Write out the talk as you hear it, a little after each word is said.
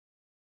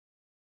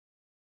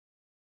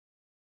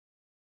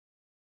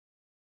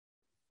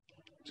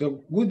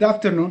So good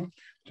afternoon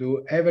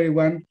to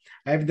everyone.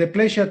 I have the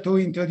pleasure to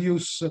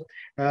introduce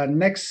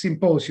next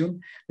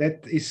symposium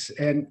that is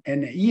an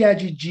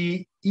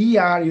EIGG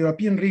ER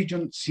European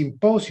Region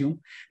Symposium.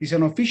 It's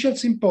an official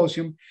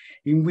symposium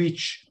in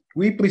which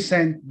we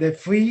present the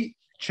three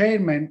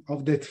chairmen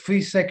of the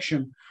three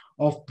section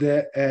of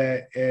the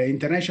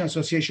International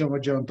Association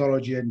of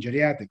Gerontology and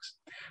Geriatrics.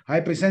 I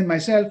present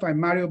myself. I'm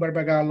Mario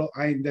Barbagallo.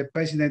 I'm the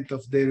president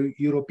of the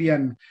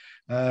European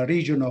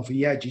region of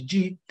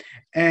EIGG.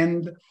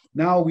 And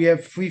now we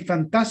have three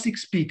fantastic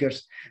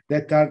speakers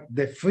that are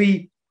the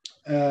three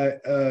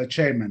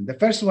chairmen. The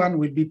first one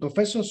will be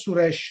Professor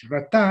Suresh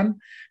RATTAN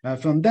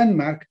from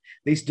Denmark.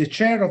 He's the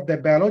chair of the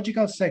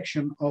biological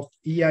section of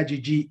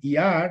EIGG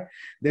ER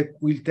that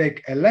will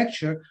take a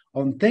lecture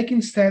on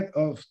taking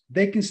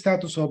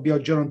status of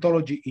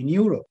biogerontology in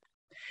Europe.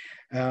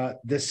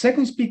 The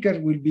second speaker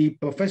will be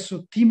Professor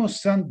Timo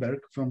Strandberg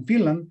from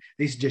Finland.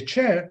 He's the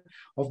chair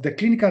of the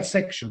clinical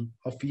section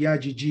of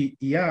EIGG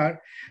ER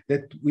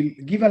that will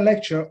give a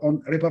lecture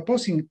on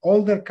repurposing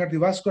older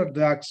cardiovascular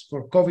drugs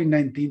for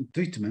COVID-19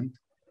 treatment.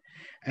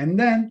 And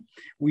then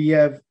we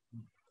have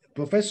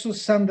Professor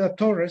Sandra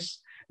TORRES,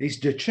 is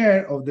the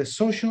chair of the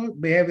social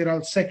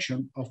behavioral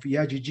section of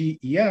EIGG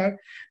ER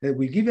that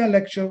will give a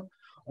lecture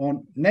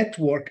on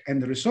network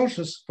and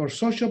resources for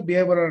social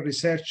behavioral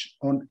research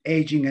on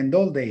aging and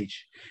old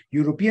age,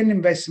 European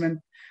investment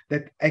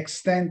that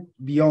extend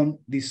beyond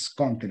this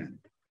continent.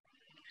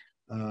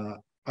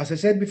 As I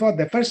said before,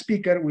 the first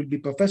speaker will be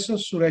Professor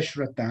Suresh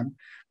RATTAN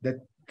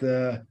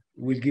that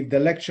will give the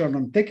lecture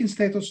on taking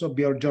status of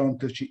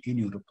biogerontology in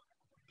Europe.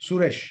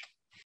 Suresh.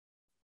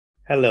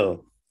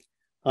 Hello,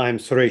 I'm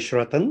Suresh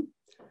RATTAN.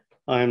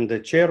 I'm the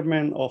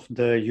chairman of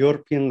the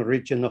European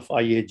region of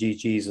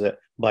IAGG's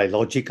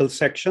biological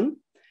section,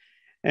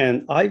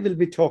 and I will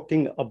be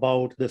talking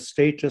about the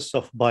status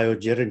of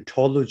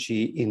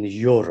biogerontology in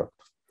Europe.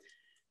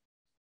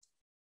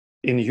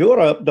 In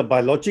Europe, the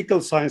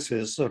biological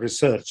sciences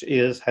research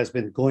has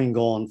been going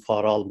on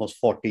for almost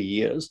 40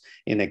 years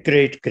in a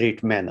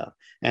great manner,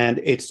 and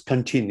it's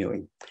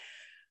continuing.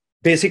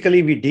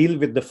 Basically, we deal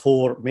with the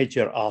four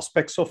major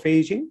aspects of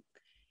aging: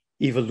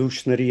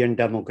 evolutionary and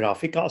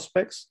demographic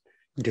aspects,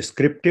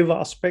 descriptive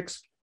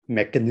aspects,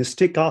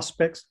 mechanistic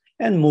aspects,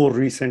 and more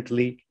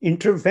recently,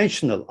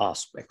 interventional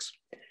aspects.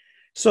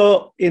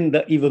 So in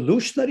the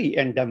evolutionary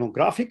and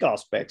demographic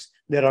aspects,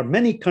 there are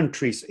many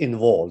countries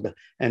involved.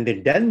 And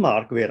in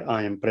Denmark, where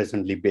I am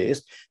presently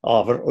based,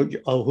 our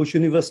Aarhus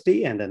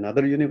University and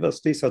another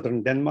university,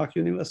 Southern Denmark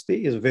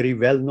University, is very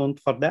well known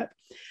for that.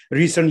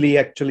 Recently,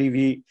 actually,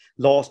 we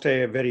lost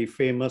a very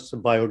famous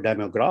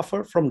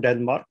biodemographer from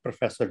Denmark,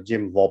 Professor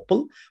Jim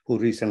Woppel, who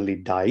recently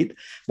died.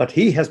 But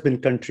he has been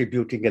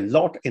contributing a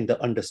lot in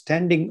the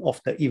understanding of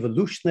the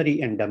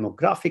evolutionary and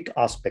demographic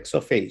aspects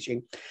of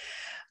aging.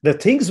 The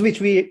things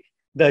which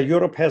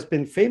Europe has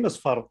been famous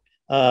for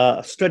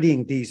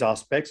studying these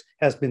aspects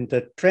has been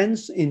the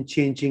trends in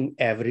changing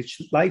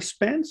average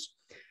lifespans,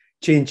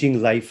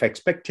 changing life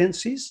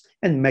expectancies,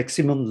 and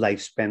maximum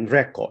lifespan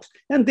records.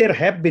 And there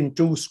have been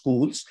two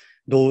schools: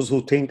 those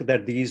who think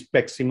that these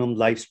maximum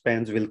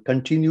lifespans will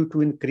continue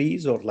to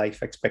increase or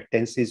life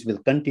expectancies will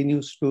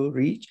continue to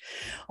reach,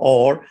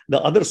 or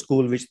the other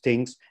school which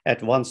thinks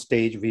at one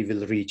stage we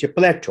will reach a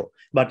plateau.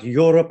 But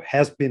Europe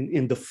has been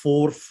in the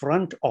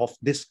forefront of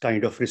this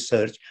kind of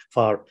research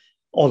for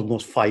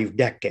almost 5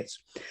 decades.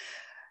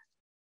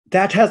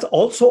 That has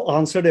also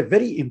answered a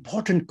very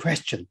important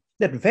question,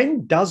 that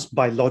when does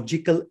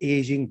biological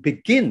aging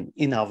begin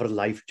in our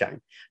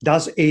lifetime?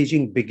 Does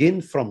aging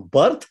begin from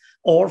birth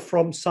or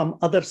from some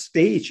other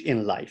stage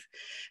in life?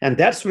 And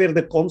that's where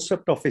the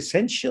concept of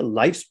essential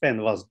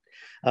lifespan was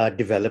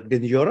developed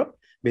in Europe,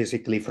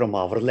 basically from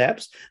our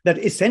labs. That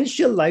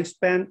essential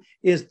lifespan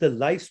is the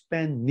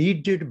lifespan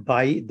needed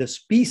by the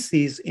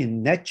species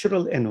in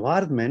natural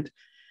environment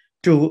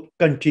to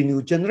continue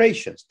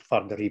generations,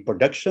 for the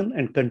reproduction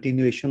and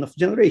continuation of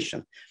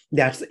generation.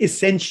 That's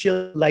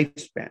essential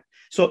lifespan.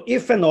 So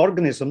if an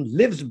organism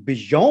lives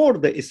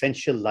beyond the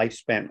essential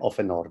lifespan of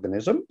an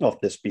organism, of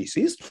the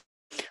species,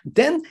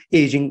 then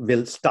aging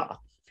will start.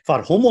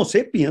 For Homo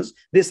sapiens,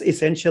 this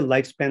essential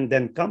lifespan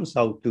then comes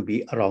out to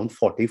be around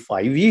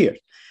 45 years.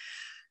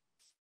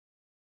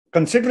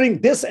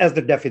 Considering this as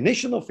the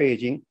definition of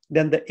aging,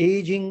 then the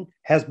aging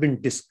has been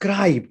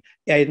described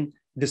in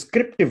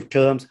descriptive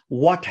terms: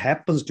 what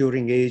happens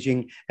during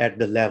aging at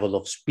the level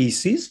of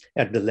species,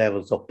 at the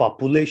levels of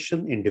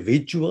population,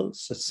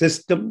 individuals,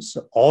 systems,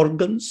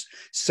 organs,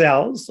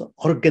 cells,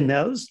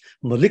 organelles,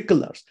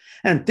 moleculars.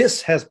 And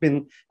this has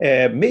been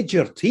a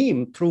major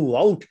theme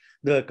throughout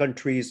the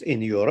countries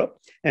in Europe,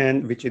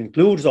 and which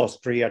includes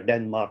Austria,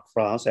 Denmark,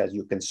 France. As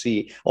you can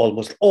see,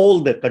 almost all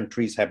the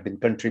countries have been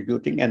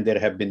contributing, and there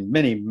have been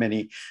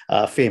many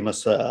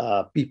famous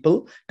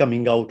people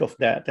coming out of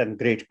that, and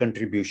great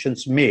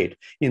contributions made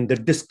in the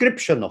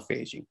description of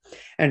aging.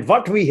 And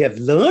what we have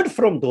learned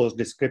from those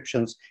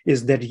descriptions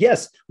is that,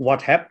 yes,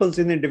 what happens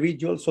in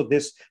individuals, so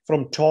this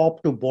from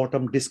top to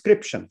bottom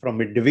description,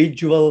 from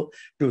individual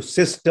to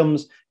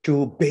systems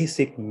to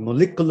basic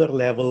molecular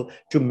level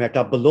to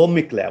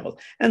metabolomic level.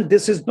 And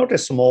this is not a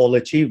small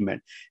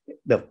achievement.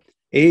 The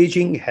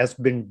aging has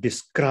been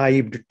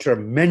described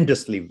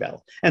tremendously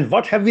well. And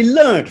what have we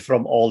learned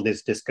from all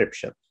this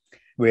description,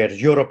 where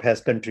Europe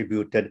has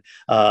contributed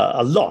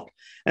a lot?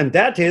 And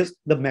that is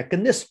the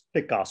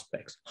mechanistic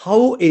aspects,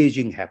 how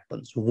aging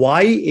happens,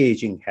 why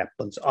aging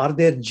happens, are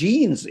there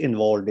genes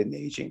involved in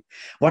aging,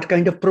 what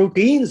kind of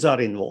proteins are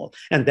involved?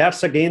 And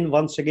that's again,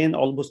 once again,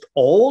 almost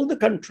all the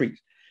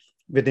countries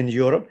within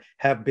Europe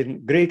have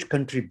been great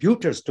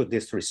contributors to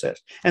this research.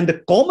 And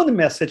the common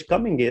message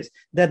coming is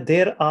that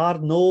there are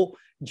no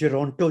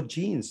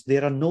gerontogenes.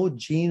 There are no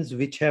genes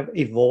which have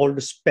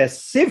evolved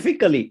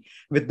specifically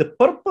with the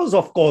purpose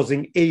of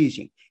causing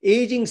aging.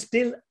 Aging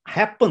still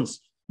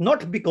happens,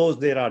 not because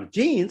there are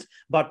genes,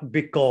 but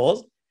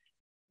because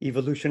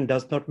evolution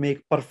does not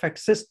make perfect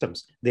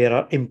systems. There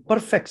are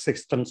imperfect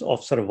systems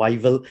of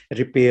survival,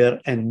 repair,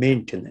 and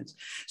maintenance.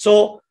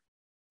 So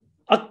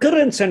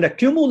occurrence and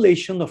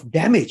accumulation of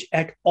damage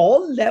at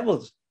all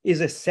levels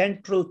is a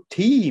central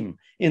theme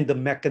in the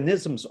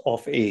mechanisms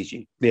of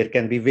aging. There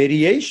can be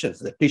variations,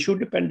 the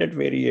tissue-dependent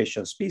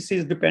variations,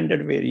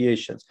 species-dependent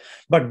variations.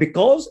 But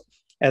because,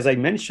 as I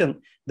mentioned,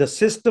 the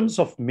systems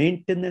of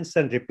maintenance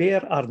and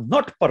repair are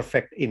not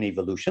perfect in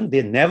evolution,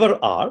 they never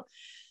are.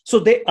 So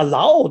they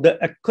allow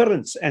the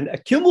occurrence and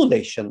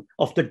accumulation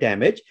of the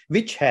damage,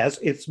 which has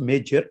its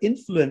major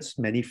influence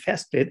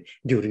manifested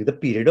during the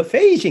period of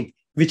aging,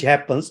 which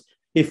happens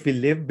if we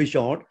live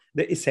beyond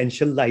the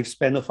essential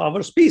lifespan of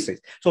our species.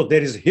 So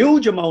there is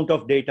huge amount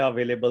of data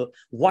available,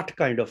 what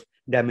kind of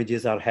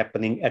damages are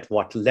happening at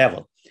what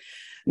level.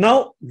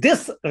 Now,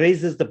 this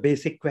raises the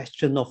basic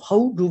question of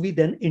how do we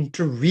then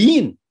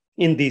intervene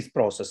in these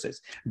processes?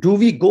 Do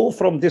we go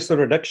from this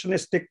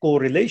reductionistic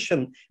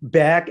correlation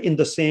back in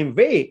the same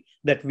way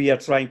that we are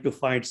trying to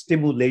find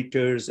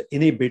stimulators,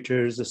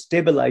 inhibitors,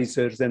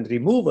 stabilizers, and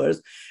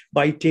removers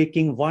by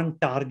taking one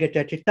target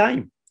at a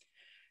time?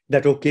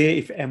 That, okay,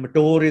 if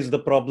mTOR is the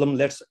problem,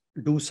 let's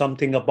do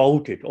something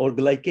about it, or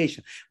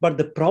glycation. But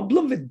the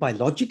problem with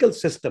biological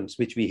systems,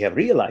 which we have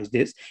realized,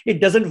 is it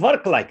doesn't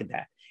work like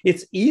that.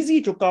 It's easy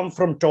to come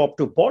from top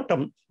to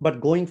bottom,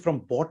 but going from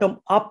bottom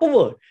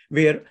upward,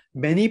 where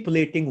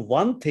manipulating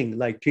one thing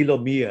like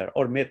telomere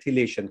or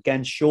methylation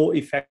can show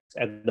effects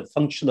at the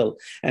functional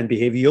and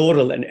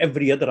behavioral and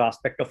every other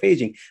aspect of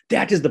aging,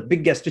 that is the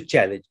biggest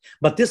challenge.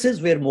 But this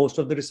is where most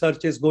of the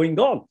research is going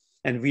on.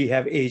 And we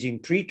have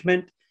aging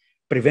treatment,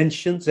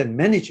 preventions, and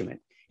management.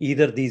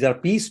 Either these are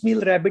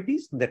piecemeal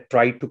remedies that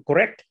try to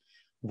correct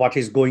what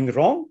is going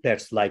wrong,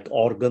 that's like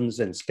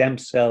organs and stem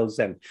cells,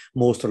 and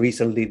most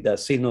recently the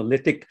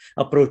senolytic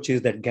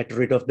approaches that get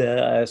rid of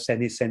the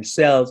senescent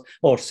cells,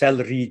 or cell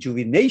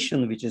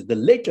rejuvenation, which is the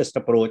latest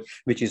approach,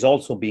 which is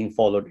also being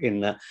followed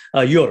in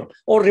Europe,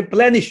 or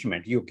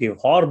replenishment. You give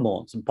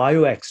hormones,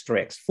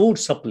 bioextracts, food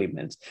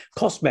supplements,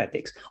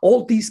 cosmetics.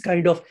 All these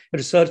kind of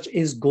research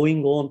is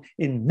going on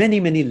in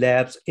many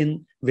labs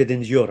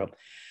within Europe.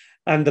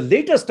 And the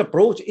latest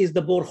approach is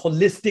the more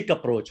holistic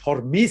approach,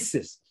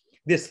 hormesis,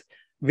 this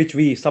which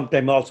we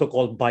sometimes also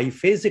call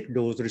biphasic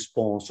dose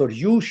response or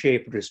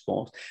U-shaped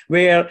response,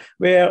 where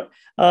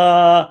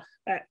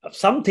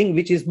something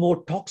which is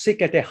more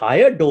toxic at a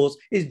higher dose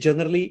is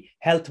generally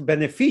health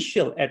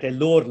beneficial at a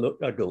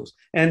lower dose.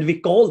 And we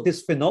call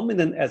this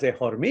phenomenon as a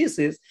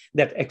hormesis,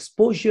 that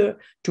exposure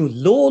to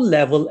low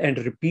level and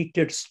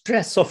repeated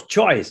stress of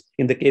choice.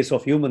 In the case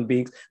of human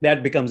beings,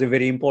 that becomes a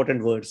very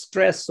important word.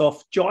 Stress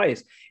of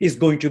choice is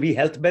going to be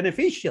health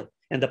beneficial.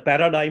 And the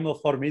paradigm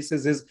of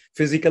hormesis is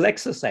physical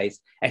exercise.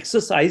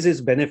 Exercise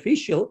is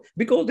beneficial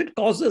because it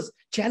causes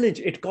challenge,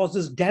 it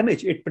causes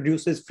damage, it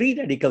produces free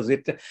radicals,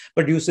 it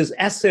produces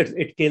acids,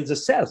 it kills the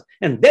cells,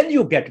 and then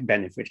you get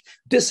benefits.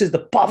 This is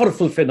the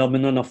powerful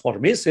phenomenon of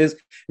hormesis,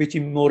 which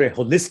is more a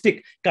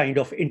holistic kind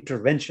of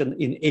intervention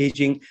in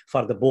aging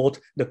for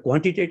both the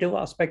quantitative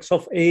aspects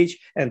of age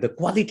and the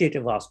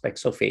qualitative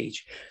aspects of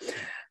age.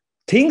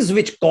 Things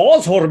which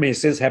cause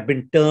hormesis have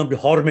been termed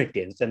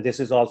hormetins, and this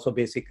is also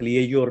basically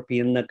a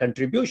European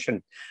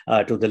contribution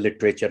to the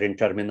literature in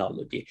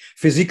terminology.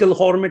 Physical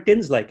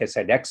hormetins, like I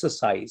said,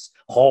 exercise,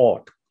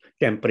 hot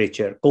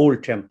temperature,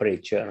 cold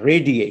temperature,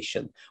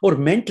 radiation, or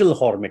mental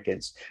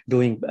hormetins,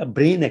 doing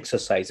brain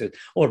exercises,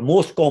 or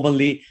most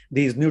commonly,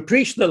 these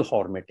nutritional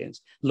hormetins.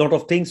 A lot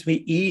of things we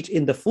eat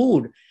in the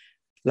food,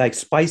 like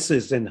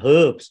spices and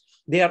herbs,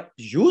 they are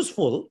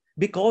useful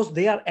because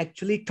they are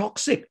actually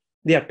toxic.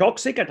 They are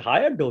toxic at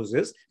higher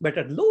doses, but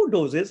at low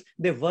doses,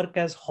 they work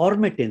as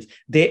hormetins.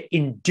 They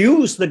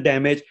induce the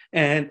damage,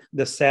 and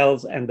the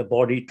cells and the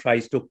body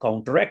tries to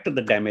counteract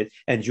the damage,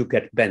 and you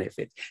get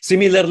benefit.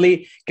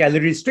 Similarly, calorie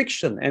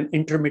restriction and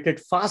intermittent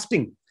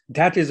fasting,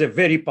 that is a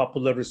very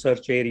popular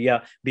research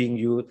area being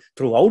used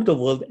throughout the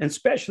world, and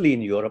especially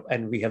in Europe,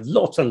 and we have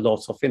lots and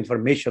lots of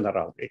information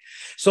around it.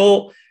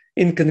 So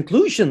in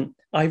conclusion,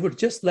 I would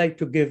just like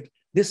to give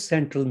this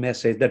central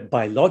message that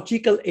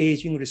biological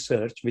aging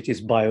research, which is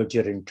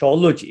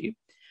biogerontology,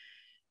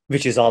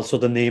 which is also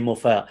the name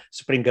of a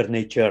Springer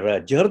Nature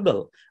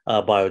journal,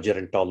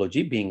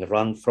 biogerontology, being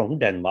run from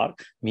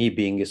Denmark, me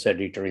being its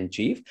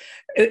editor-in-chief.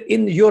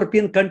 In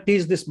European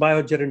countries, this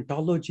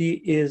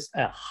biogerontology is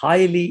a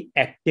highly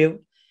active,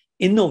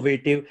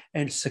 innovative,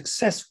 and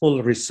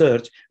successful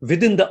research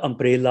within the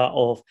umbrella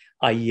of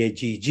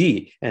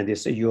IAGG and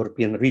this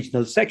European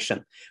regional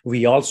section.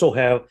 We also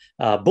have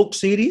a book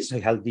series,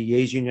 Healthy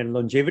Aging and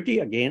Longevity,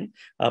 again,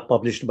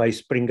 published by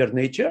Springer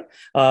Nature,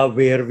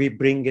 where we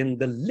bring in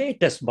the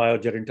latest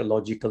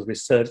biogerontological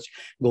research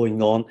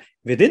going on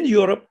within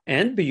Europe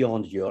and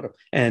beyond Europe.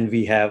 And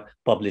we have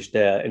published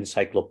the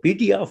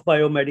Encyclopedia of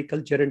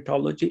Biomedical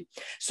Gerontology.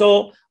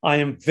 So I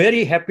am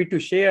very happy to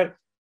share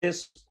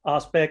this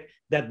aspect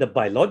that the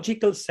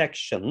biological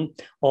section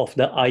of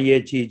the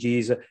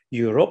IAGG's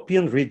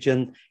European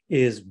region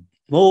is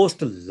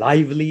most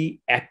lively,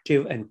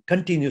 active, and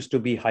continues to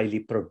be highly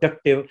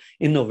productive,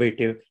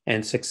 innovative,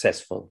 and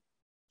successful.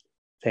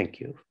 Thank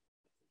you.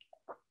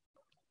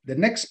 The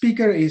next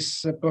speaker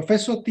is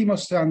Professor Timo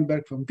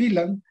Strandberg from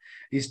Finland.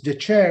 Is the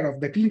chair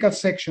of the clinical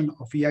section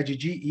of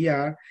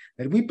IAGG-ER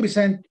that we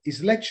present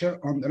his lecture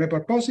on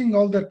repurposing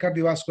older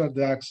cardiovascular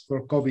drugs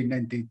for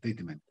COVID-19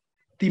 treatment.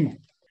 Timo.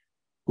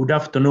 Good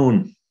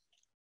afternoon,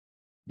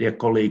 dear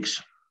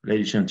colleagues,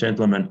 ladies and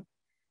gentlemen.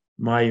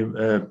 My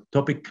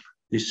topic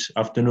this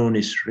afternoon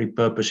is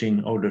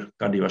repurposing older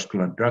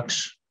cardiovascular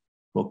drugs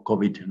for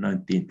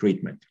COVID-19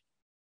 treatment.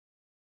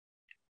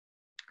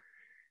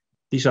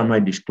 These are my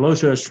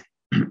disclosures.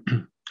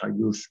 I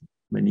use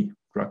many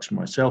drugs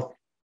myself,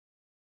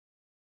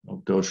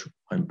 of those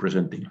I'm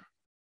presenting.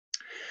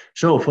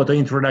 So for the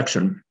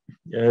introduction,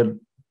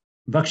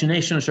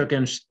 vaccinations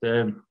against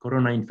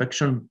corona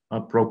infection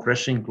are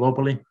progressing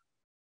globally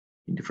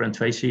in different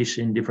phases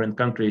in different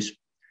countries,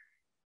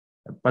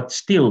 but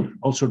still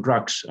also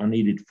drugs are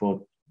needed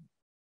for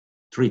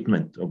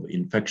treatment of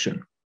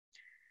infection.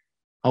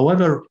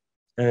 However,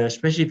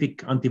 specific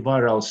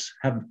antivirals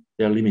have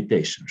their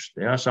limitations.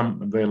 There are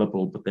some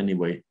available, but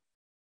anyway,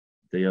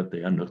 they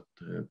are not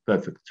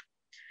perfect.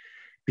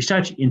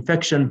 Besides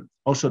infection,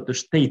 also the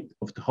state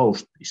of the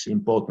host is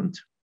important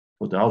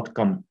for the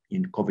outcome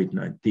in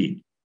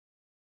COVID-19.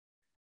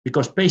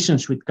 Because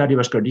patients with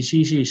cardiovascular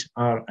diseases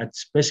are at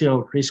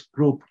special risk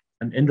group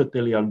and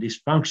endothelial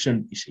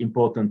dysfunction is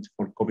important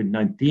for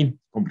COVID-19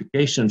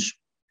 complications,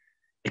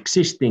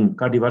 existing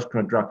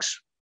cardiovascular drugs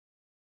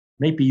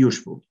may be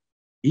useful,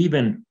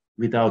 even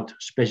without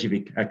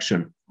specific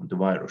action on the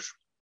virus.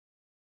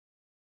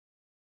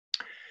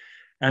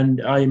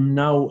 And I'm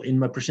now in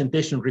my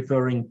presentation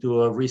referring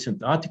to a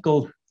recent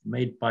article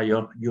made by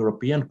a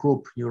European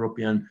group,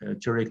 European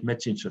Geriatric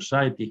Medicine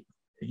Society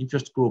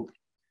interest group,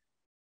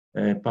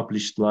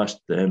 published last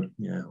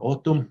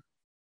autumn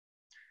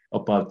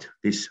about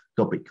this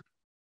topic.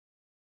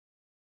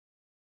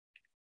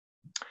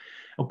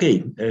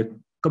 Okay,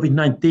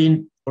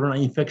 COVID-19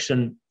 corona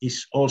infection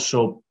is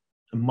also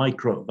a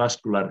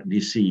microvascular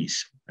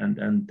disease,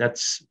 and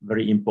that's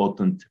very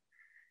important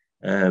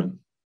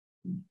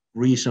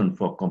reason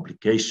for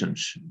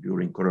complications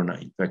during corona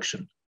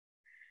infection.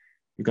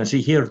 You can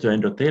see here the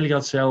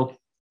endothelial cell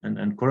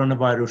and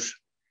coronavirus,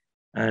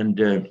 and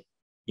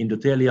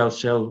endothelial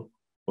cell,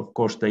 of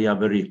course, they are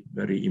very,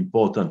 very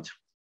important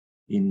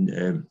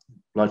in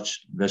blood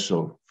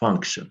vessel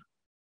function.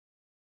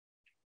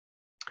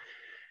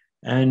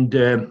 And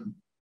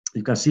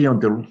you can see on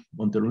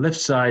the left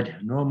side,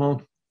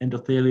 normal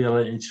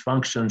endothelial and its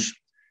functions,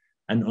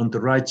 and on the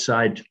right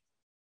side,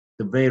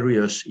 the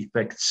various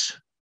effects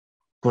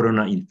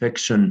corona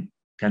infection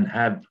can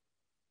have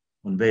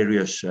on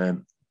various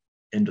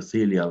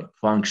endothelial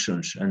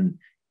functions, and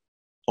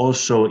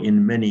also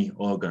in many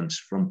organs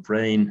from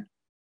brain,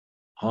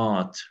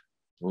 heart,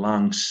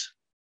 lungs,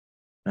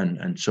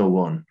 and so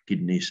on,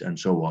 kidneys and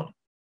so on.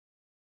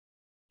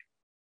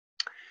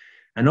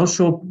 And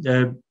also,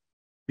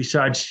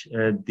 besides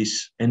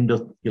this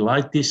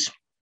endothelitis,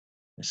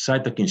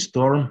 cytokine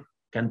storm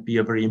can be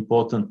a very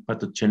important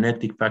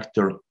pathogenetic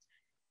factor,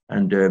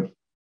 and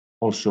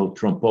also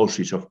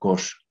thrombosis, of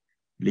course,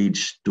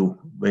 leads to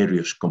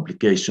various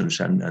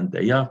complications, and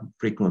they are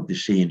frequently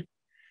seen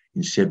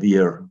in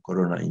severe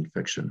corona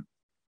infection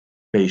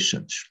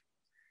patients.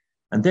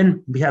 And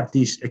then we have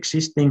these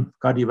existing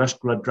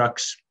cardiovascular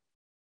drugs,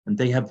 and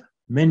they have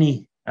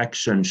many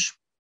actions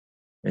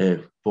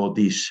for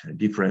these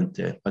different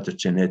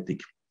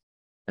pathogenetic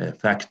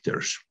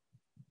factors,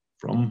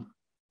 from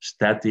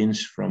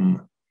statins,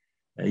 from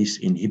ACE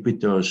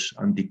inhibitors,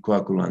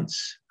 anticoagulants,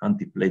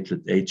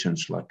 antiplatelet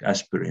agents like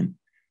aspirin,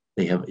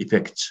 they have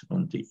effects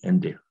on the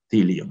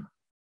endothelium.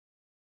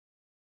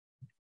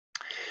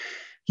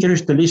 Here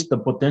is the list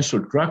of potential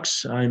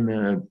drugs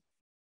I'm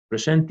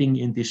presenting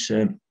in this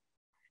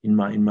in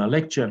my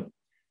lecture.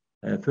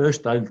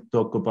 First, I'll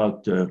talk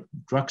about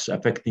drugs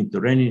affecting the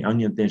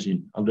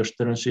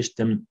renin-angiotensin-aldosterone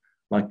system,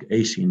 like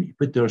ACE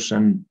inhibitors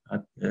and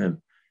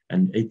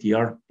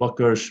ATR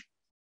blockers.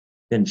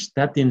 Then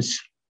statins,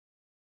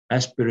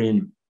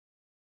 aspirin,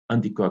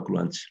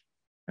 anticoagulants,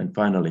 and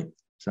finally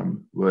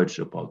some words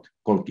about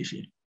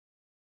colchicine.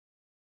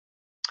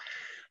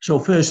 So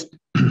first,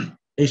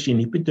 ACE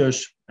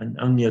inhibitors and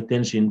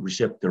angiotensin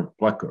receptor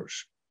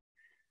blockers.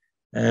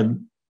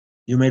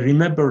 You may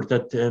remember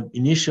that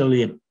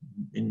initially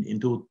in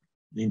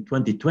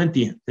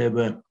 2020 there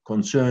were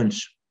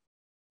concerns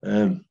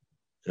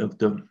of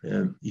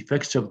the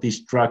effects of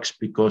these drugs,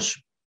 because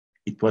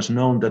it was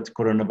known that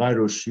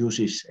coronavirus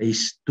uses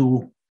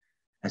ACE2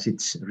 as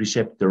its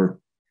receptor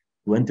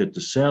to enter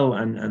the cell,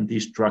 and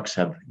these drugs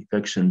have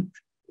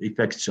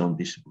effects on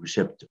these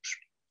receptors.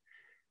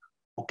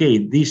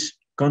 Okay, these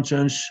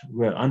concerns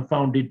were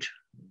unfounded.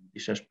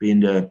 This has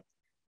been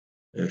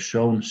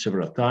shown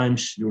several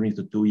times during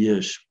the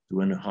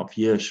 2.5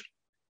 years.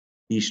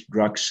 These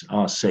drugs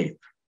are safe.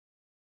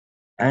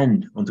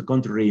 And on the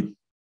contrary,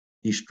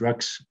 these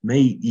drugs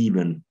may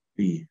even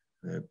be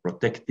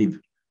protective.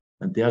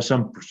 And there are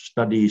some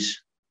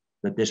studies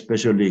that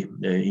especially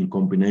in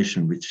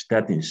combination with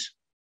statins,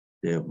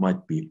 there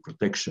might be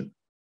protection.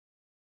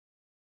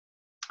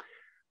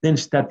 Then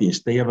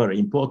statins, they are very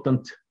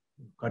important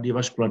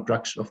cardiovascular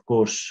drugs, of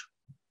course,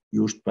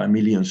 used by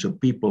millions of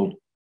people,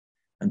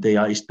 and they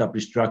are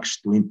established drugs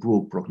to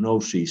improve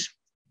prognosis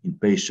in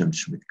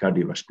patients with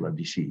cardiovascular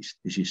disease.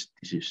 This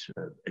is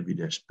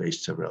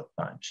evidence-based several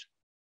times.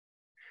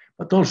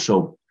 But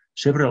also,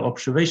 several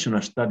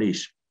observational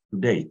studies to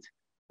date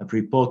have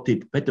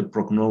reported better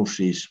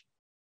prognosis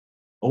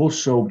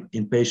also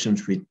in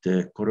patients with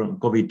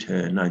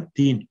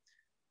COVID-19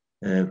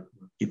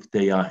 if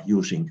they are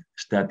using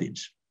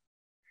statins.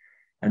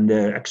 And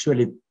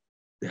actually,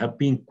 there have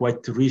been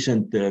quite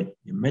recent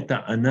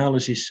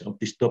meta-analysis of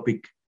this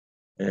topic.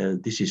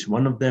 This is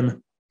one of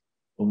them,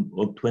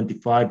 of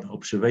 25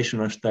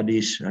 observational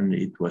studies, and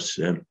it was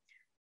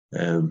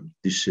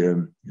this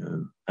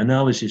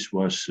analysis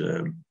was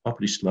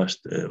published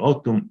last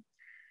autumn.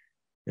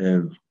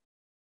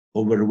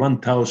 Over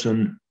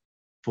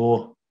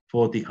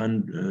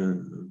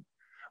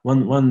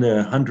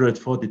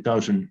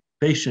 140,000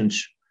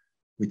 patients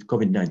with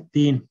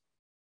COVID-19,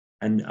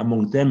 and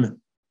among them,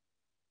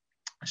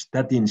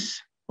 statins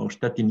or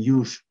statin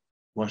use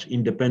was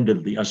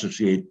independently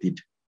associated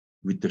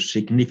with a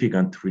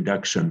significant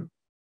reduction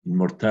in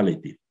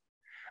mortality.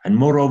 And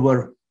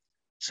moreover,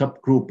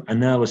 subgroup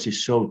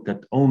analysis showed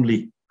that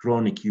only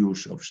chronic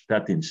use of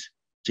statins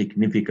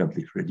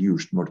significantly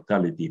reduced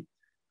mortality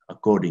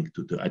according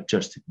to the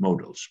adjusted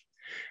models.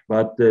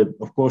 But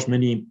of course,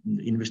 many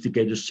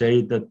investigators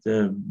say that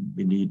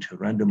we need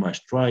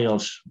randomized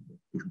trials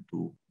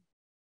to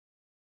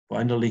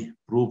finally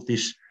prove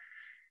this,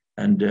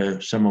 and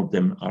some of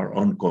them are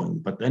ongoing.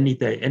 But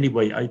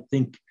anyway, I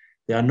think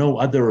there are no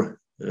other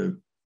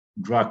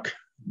drug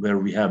where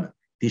we have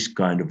this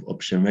kind of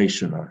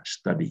observational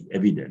study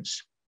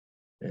evidence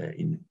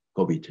in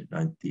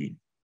COVID-19.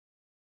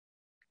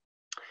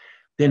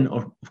 Then,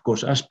 of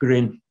course,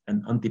 aspirin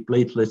and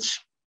antiplatelets,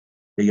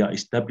 they are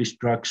established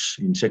drugs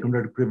in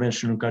secondary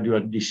prevention of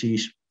cardiovascular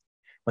disease.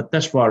 But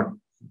thus far,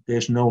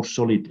 there's no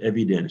solid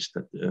evidence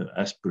that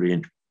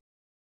aspirin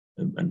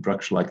and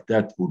drugs like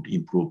that would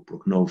improve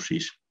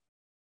prognosis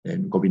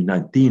in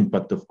COVID-19.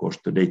 But of course,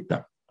 the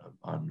data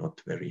are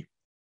not very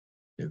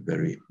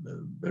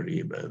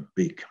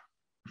big.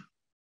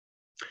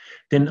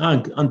 Then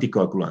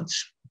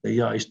anticoagulants. They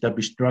are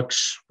established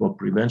drugs for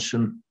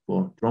prevention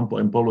for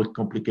thromboembolic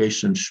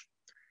complications.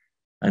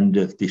 And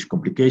these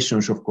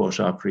complications, of course,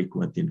 are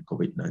frequent in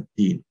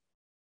COVID-19.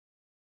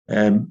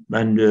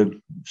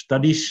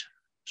 Studies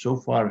so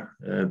far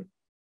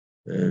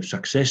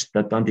suggest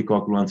that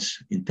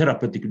anticoagulants in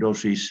therapeutic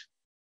doses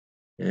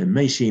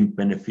may seem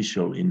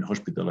beneficial in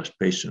hospitalized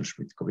patients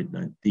with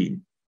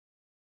COVID-19.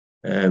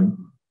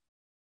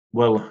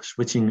 Well,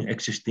 switching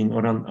existing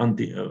oral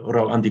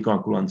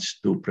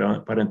anticoagulants to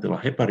parenteral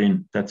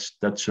heparin,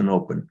 that's an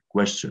open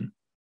question.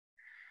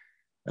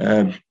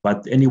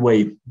 But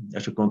anyway,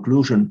 as a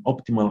conclusion,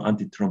 optimal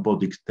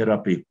antithrombotic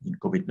therapy in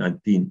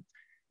COVID-19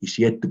 is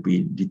yet to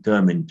be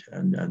determined,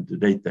 and the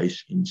data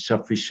is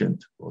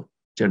insufficient for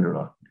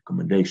general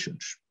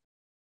recommendations.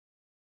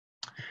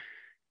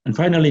 And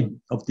finally,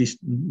 of these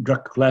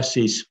drug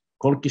classes,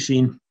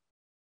 colchicine,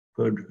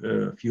 heard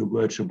a few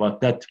words about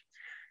that.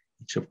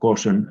 It's of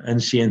course an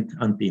ancient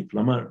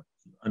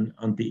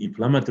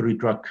anti-inflammatory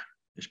drug,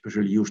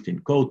 especially used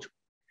in gout.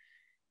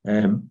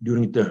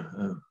 During the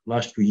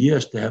last few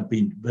years, there have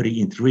been very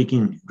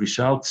intriguing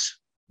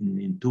results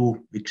in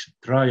 2 big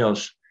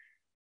trials,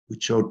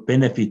 which showed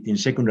benefit in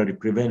secondary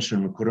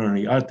prevention of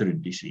coronary artery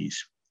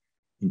disease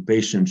in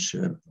patients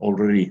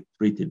already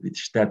treated with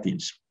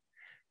statins.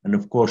 And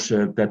of course,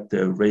 that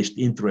raised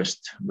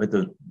interest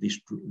whether this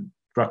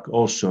drug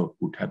also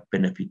would have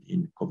benefit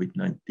in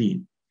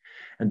COVID-19.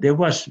 And there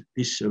was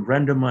this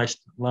randomized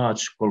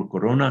large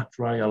Corona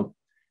trial,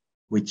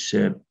 which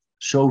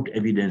showed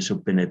evidence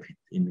of benefit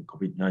in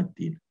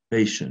COVID-19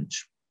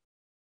 patients,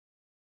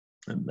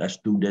 as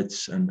to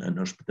deaths and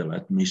hospital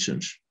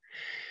admissions.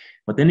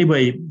 But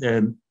anyway,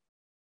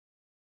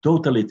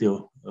 totality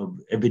of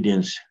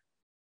evidence,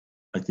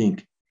 I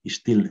think, is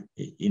still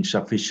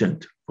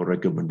insufficient for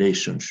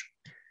recommendations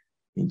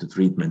in the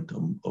treatment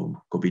of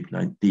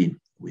COVID-19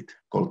 with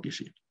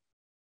colchicine.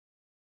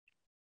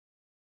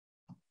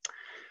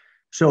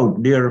 So,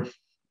 dear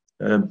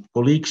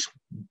colleagues,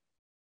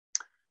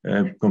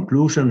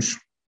 conclusions.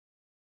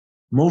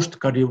 Most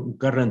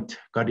current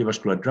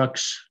cardiovascular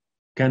drugs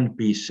can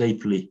be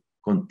safely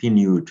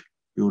continued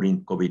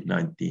during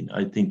COVID-19.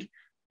 I think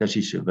this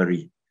is a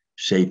very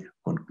safe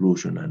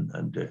conclusion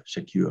and a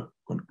secure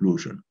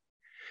conclusion.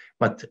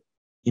 But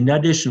in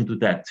addition to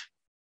that,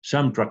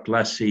 some drug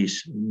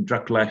classes,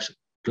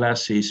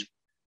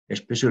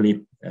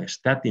 especially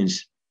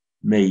statins,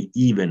 may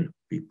even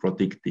be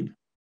protective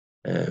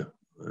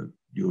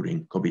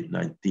during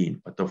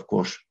COVID-19. But of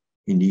course,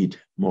 we need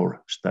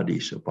more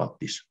studies about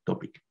this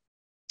topic.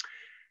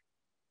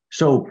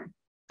 So,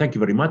 thank you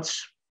very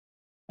much.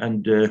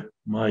 And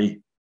my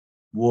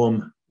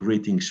warm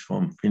greetings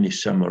from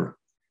Finnish summer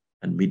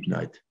and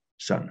midnight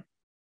sun.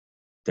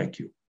 Thank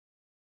you.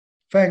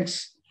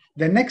 Thanks.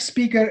 The next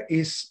speaker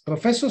is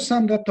Professor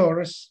Sandra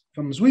TORRES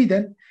from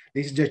Sweden.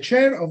 This is the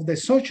chair of the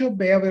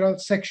socio-behavioral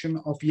section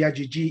of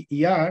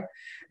IAGG-ER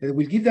that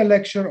will give the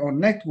lecture on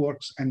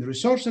networks and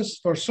resources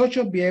for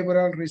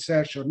socio-behavioral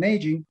research on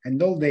aging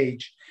and old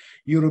age,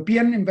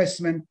 European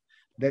investment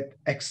that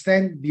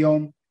extend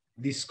beyond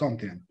this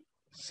continent.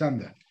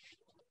 Sandra.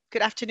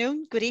 Good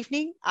afternoon, good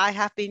evening. I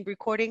have been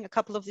recording a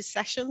couple of these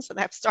sessions and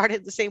I've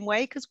started the same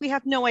way because we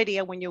have no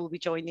idea when you will be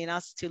joining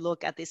us to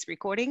look at these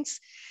recordings.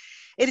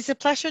 It is a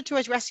pleasure to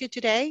address you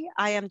today.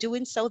 I am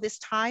doing so this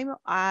time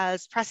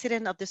as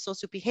president of the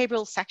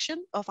socio-behavioral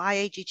section of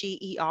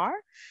IAGG-ER.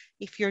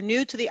 If you're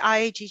new to the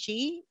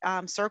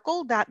IAGG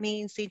circle, that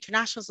means the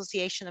International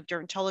Association of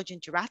Gerontology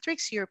and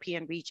Geriatrics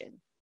European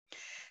region.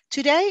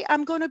 Today,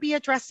 I'm going to be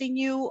addressing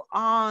you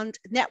on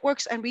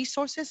networks and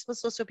resources for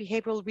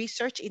socio-behavioral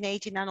research in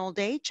aging and old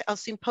age. Our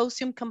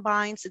symposium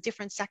combines the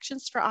different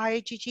sections for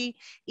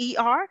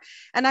IAGG-ER,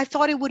 and I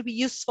thought it would be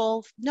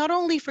useful not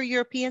only for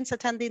Europeans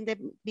attending the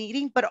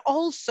meeting, but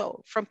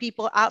also from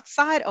people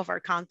outside of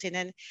our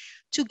continent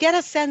to get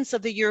a sense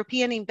of the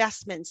European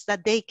investments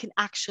that they can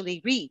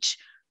actually reach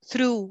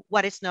through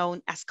what is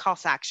known as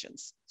cost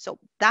actions. So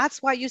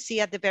that's why you see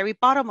at the very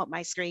bottom of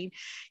my screen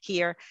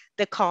here,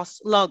 the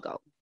cost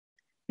logo.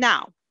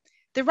 Now,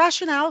 the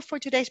rationale for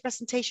today's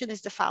presentation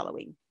is the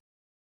following.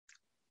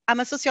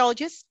 I'm a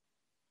sociologist,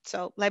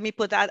 so let me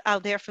put that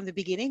out there from the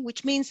beginning,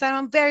 which means that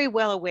I'm very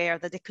well aware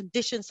that the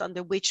conditions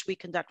under which we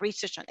conduct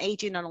research on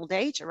aging and old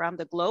age around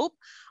the globe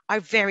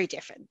are very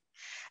different.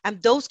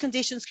 And those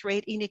conditions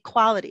create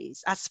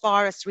inequalities as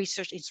far as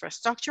research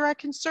infrastructure are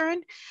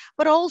concerned,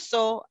 but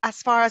also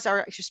as far as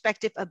our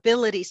respective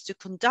abilities to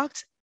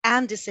conduct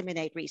and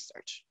disseminate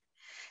research.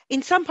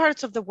 In some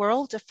parts of the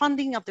world, the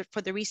funding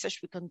for the research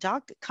we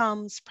conduct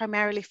comes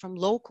primarily from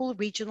local,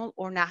 regional,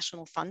 or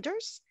national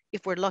funders,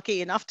 if we're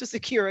lucky enough to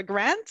secure a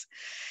grant.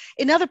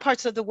 In other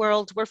parts of the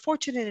world, we're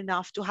fortunate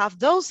enough to have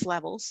those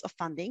levels of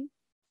funding,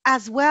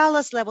 as well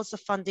as levels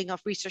of funding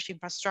of research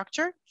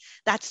infrastructure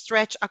that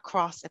stretch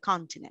across the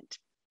continent.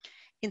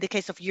 In the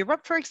case of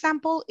Europe, for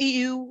example,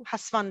 EU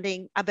has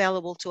funding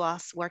available to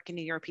us working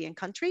in European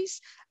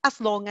countries,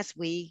 as long as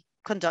we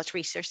conduct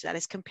research that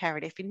is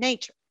comparative in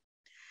nature.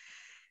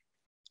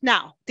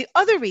 Now, the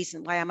other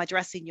reason why I'm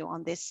addressing you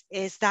on this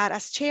is that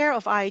as chair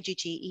of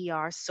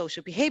IAGG-ER's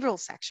social behavioral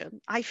section,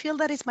 I feel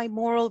that it's my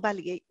moral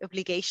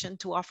obligation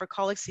to offer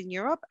colleagues in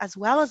Europe, as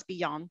well as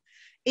beyond,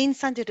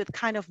 insight into the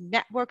kind of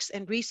networks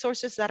and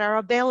resources that are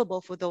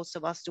available for those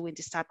of us doing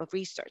this type of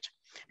research.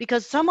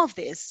 Because some of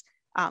this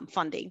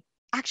funding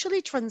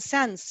actually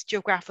transcends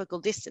geographical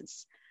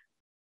distance,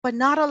 but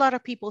not a lot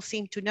of people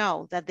seem to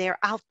know that they're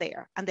out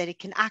there and that it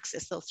can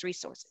access those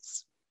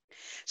resources.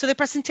 So the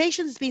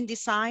presentation has been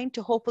designed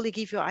to hopefully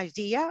give you an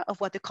idea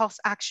of what the cost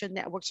action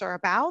networks are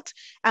about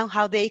and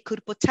how they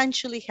could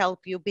potentially help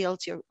you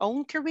build your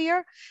own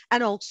career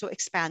and also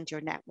expand your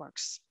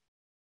networks.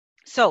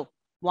 So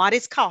what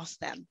is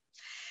cost then?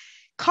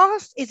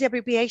 COST is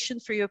abbreviation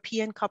for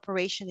European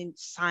Cooperation in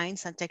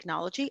Science and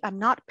Technology. I'm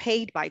not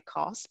paid by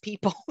COST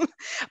people,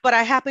 but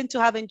I happen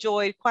to have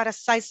enjoyed quite a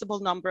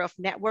sizable number of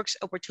networks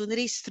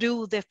opportunities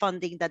through the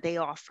funding that they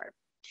offer.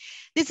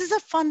 This is a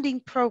funding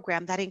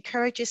program that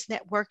encourages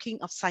networking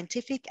of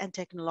scientific and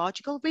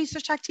technological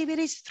research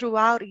activities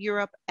throughout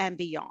Europe and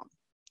beyond.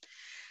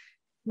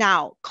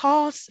 Now,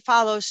 COST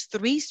follows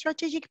 3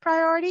 strategic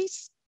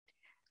priorities.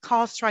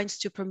 COST tries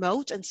to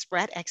promote and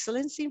spread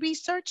excellence in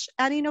research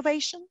and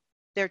innovation.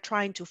 They're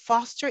trying to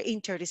foster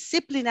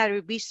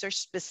interdisciplinary research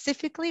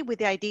specifically with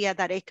the idea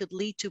that it could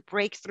lead to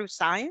breakthrough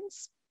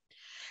science.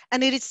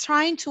 and it is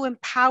trying to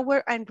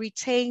empower and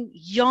retain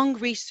young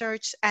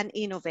research and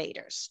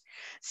innovators.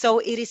 So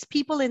it is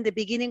people in the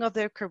beginning of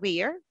their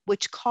career,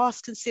 which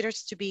COST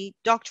considers to be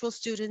doctoral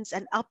students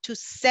and up to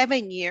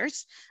 7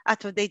 years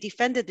after they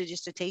defended the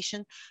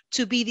dissertation,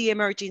 to be the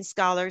emerging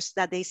scholars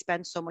that they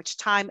spend so much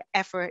time,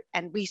 effort,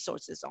 and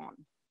resources on.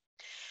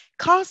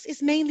 COST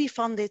is mainly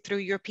funded through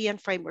European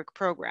framework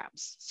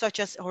programs, such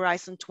as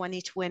Horizon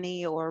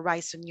 2020 or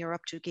Horizon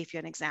Europe, to give you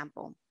an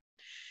example.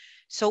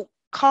 So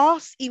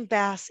COST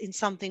invests in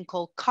something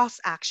called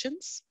COST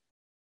actions,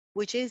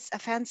 which is a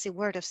fancy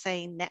word of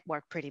saying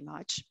network pretty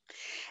much.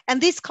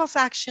 And these COST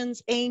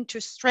actions aim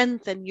to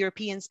strengthen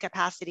Europeans'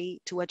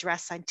 capacity to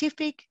address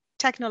scientific,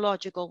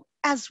 technological,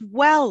 as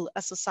well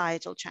as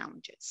societal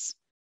challenges.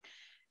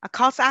 A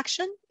COST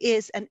action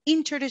is an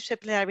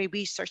interdisciplinary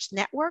research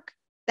network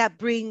that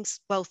brings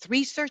both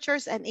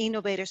researchers and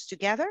innovators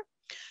together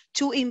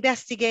to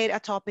investigate a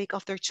topic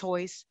of their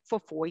choice for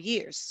 4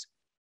 years.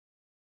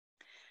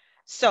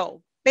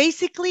 So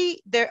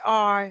basically, there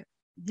are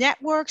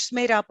networks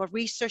made up of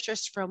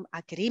researchers from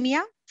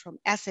academia, from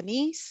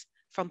SMEs,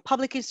 from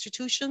public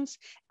institutions,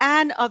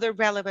 and other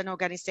relevant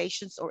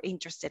organizations or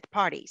interested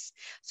parties.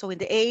 So in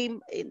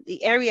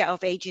the area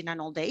of aging and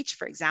old age,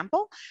 for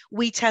example,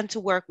 we tend to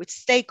work with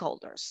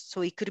stakeholders.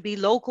 So it could be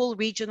local,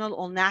 regional,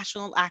 or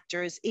national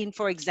actors in,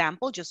 for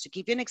example, just to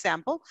give you an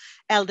example,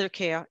 elder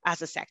care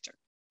as a sector.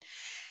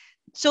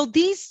 So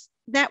these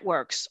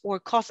networks or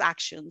COST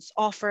actions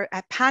offer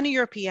a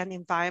pan-European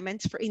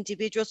environment for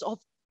individuals of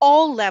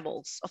all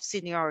levels of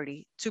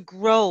seniority to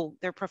grow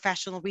their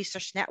professional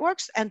research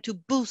networks and to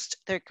boost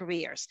their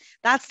careers.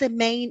 That's the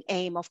main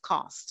aim of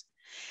COST.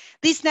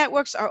 These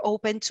networks are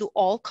open to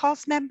all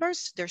COST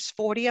members. There's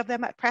 40 of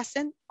them at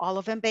present, all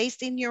of them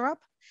based in Europe.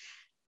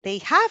 They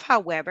have,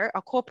 however,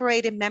 a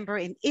cooperating member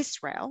in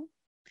Israel,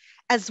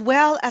 as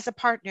well as a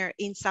partner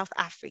in South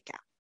Africa.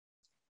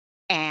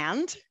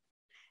 And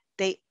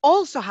they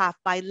also have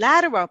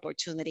bilateral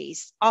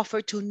opportunities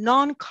offered to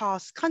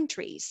non-COST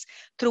countries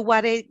through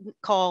what they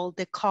call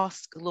the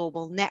COST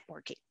Global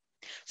Networking.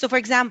 So for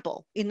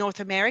example, in North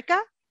America,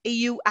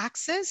 EU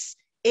Access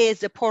is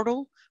the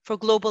portal for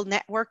global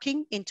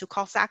networking into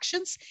COST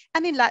actions,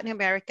 and in Latin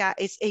America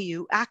is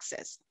EU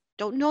Access.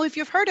 Don't know if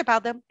you've heard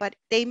about them, but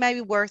they may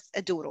be worth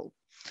a doodle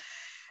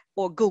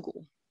or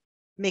Google,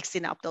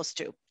 mixing up those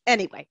two.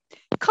 Anyway,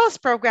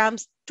 COST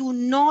programs do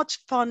not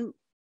fund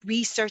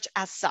research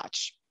as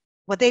such.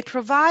 What they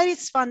provide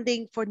is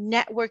funding for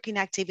networking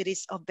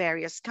activities of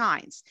various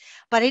kinds,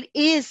 but it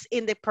is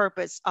in the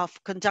purpose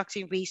of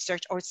conducting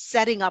research or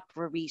setting up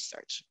for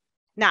research.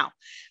 Now,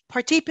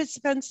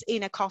 participants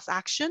in a COST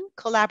action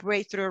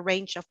collaborate through a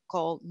range of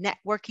called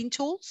networking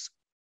tools,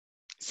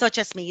 such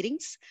as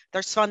meetings.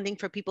 There's funding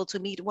for people to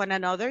meet one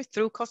another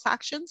through COST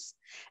actions,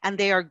 and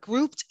they are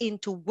grouped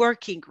into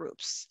working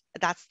groups.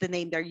 That's the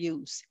name they're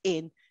used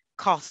in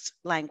COST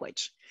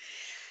language.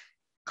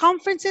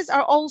 Conferences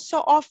are also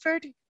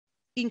offered,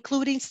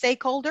 including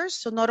stakeholders,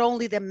 so not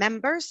only the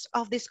members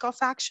of these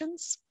COST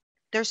actions.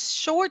 There's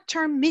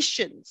short-term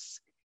missions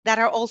that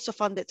are also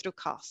funded through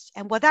COST.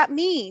 And what that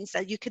means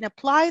that you can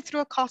apply through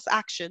a COST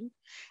action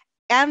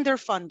and their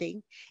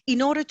funding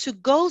in order to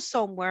go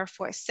somewhere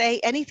for, say,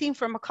 anything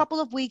from a couple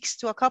of weeks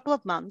to a couple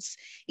of months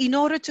in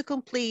order to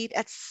complete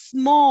a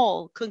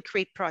small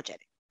concrete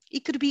project.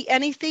 It could be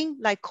anything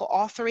like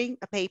co-authoring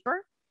a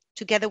paper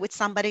together with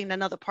somebody in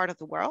another part of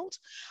the world,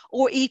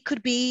 or it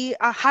could be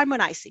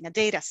harmonizing a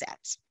data set,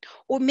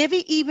 or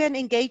maybe even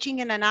engaging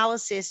in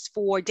analysis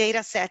for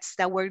data sets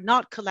that were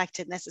not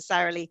collected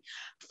necessarily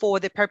for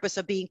the purpose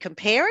of being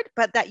compared,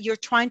 but that you're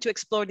trying to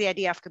explore the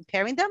idea of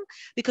comparing them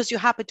because you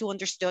happen to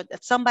understood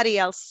that somebody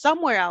else,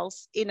 somewhere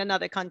else in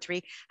another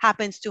country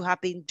happens to have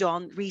been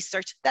done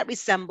research that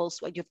resembles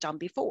what you've done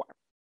before.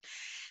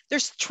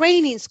 There's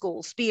training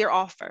schools being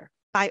offered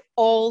by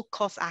all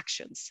COST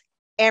actions.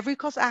 Every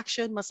COST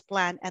action must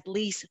plan at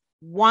least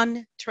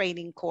one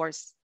training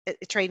course, a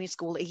training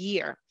school a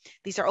year.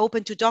 These are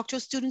open to doctoral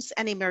students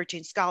and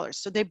emerging scholars.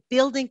 So they're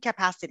building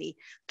capacity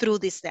through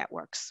these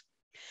networks.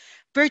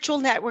 Virtual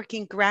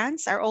networking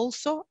grants are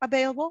also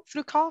available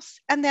through COST.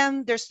 And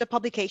then there's the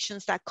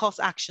publications that COST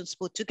actions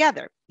put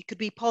together. It could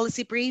be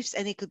policy briefs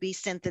and it could be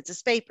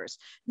synthesis papers,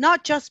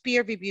 not just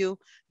peer review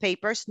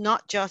papers,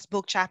 not just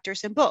book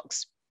chapters and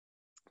books.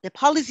 The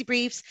policy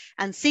briefs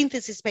and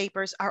synthesis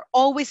papers are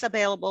always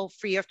available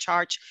free of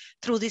charge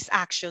through these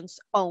actions'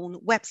 own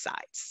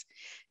websites.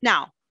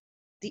 Now,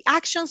 the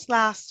actions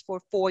last for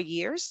 4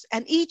 years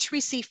and each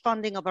receive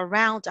funding of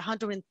around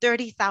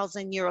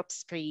 130,000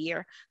 euros per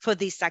year for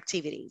these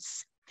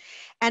activities.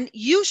 And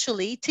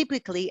usually,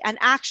 typically, an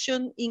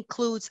action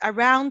includes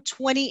around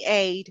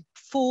 28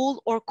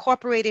 full or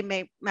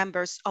cooperating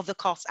members of the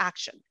COST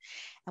action.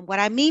 And what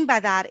I mean by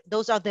that,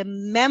 those are the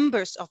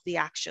members of the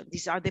action.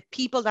 These are the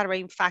people that are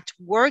in fact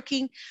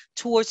working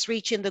towards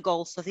reaching the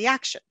goals of the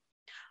action.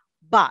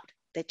 But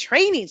the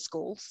training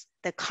schools,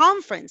 the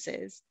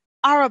conferences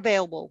are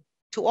available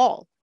to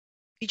all.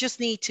 You just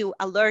need to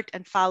alert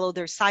and follow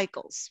their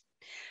cycles.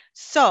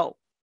 So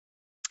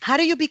How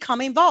do you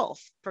become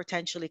involved?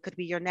 Potentially could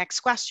be your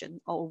next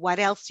question, or what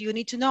else do you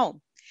need to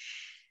know?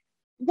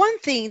 One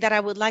thing that I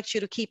would like you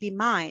to keep in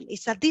mind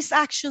is that these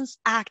actions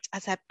act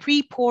as a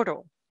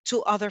pre-portal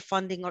to other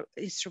funding or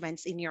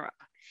instruments in Europe.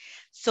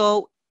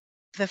 So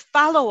the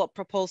follow-up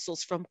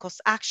proposals from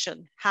Cost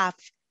Action have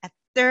a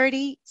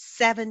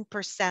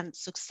 37%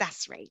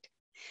 success rate,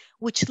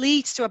 which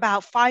leads to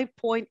about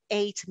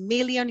 5.8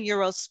 million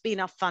euros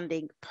spin-off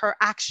funding per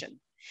action.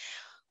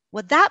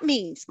 What that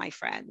means, my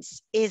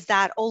friends, is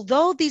that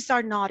although these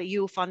are not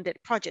EU-funded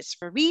projects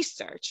for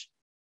research,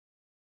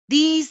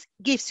 these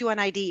gives you an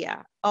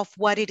idea of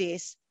what it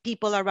is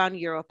people around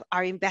Europe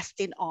are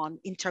investing on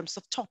in terms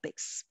of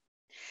topics.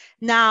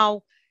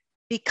 Now,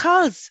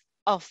 because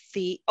of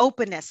the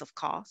openness of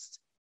cost,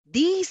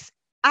 these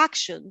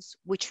actions,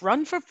 which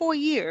run for 4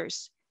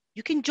 years,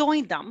 you can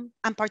join them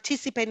and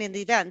participate in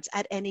the event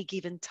at any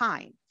given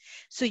time.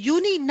 So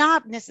you need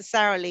not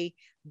necessarily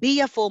be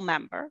a full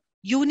member.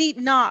 You need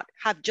not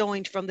have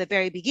joined from the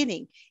very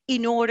beginning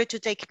in order to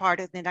take part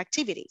in the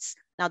activities.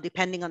 Now,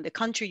 depending on the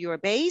country you are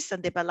based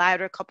and the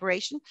bilateral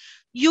cooperation,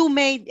 you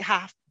may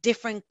have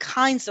different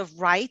kinds of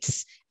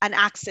rights and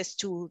access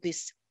to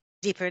these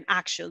different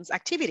actions,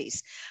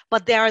 activities,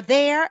 but they are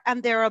there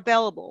and they're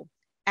available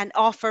and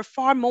offer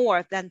far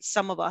more than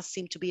some of us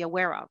seem to be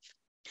aware of.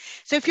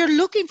 So if you're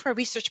looking for a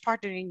research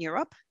partner in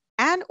Europe,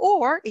 and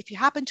or if you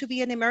happen to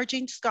be an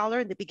emerging scholar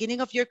in the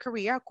beginning of your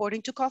career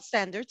according to cost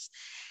standards,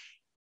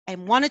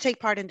 and want to take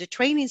part in the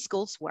training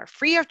schools who are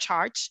free of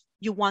charge,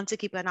 you want to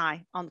keep an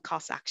eye on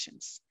cost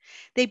actions.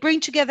 They bring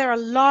together a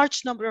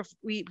large number of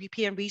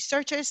European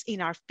researchers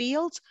in our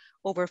field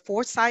over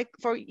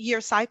 4-year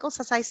cycles,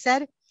 as I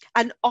said,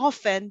 and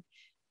often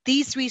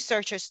these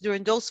researchers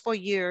during those 4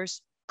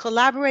 years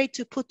collaborate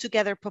to put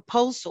together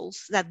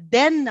proposals that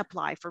then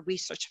apply for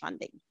research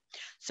funding.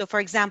 So for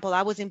example,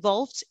 I was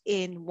involved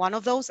in one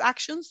of those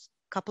actions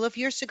a couple of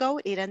years ago.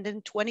 It ended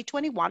in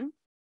 2021.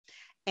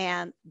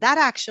 And that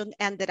action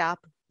ended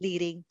up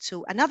leading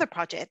to another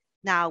project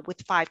now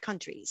with 5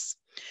 countries.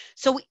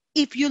 So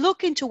if you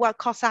look into what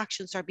cost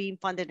actions are being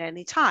funded at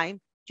any time,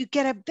 you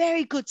get a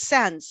very good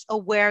sense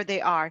of where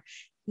they are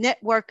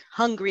network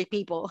hungry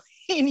people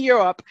in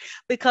Europe,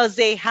 because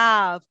they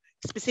have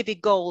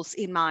specific goals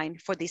in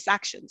mind for these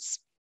actions.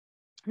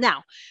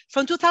 Now,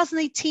 from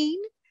 2018,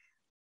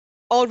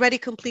 already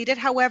completed,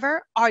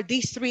 however, are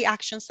these 3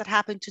 actions that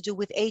happen to do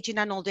with aging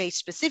and old age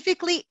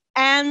specifically,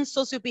 and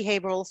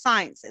socio-behavioral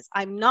sciences.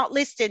 I'm not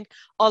listing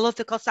all of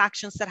the cost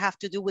actions that have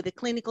to do with the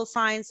clinical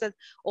sciences,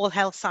 all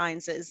health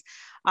sciences,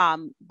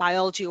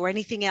 biology, or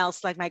anything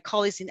else like my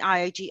colleagues in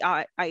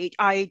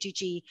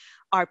IAGG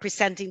are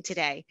presenting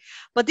today.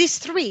 But these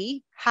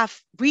 3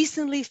 have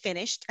recently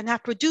finished and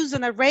have produced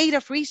an array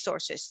of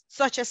resources,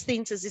 such as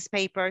synthesis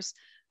papers,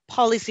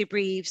 policy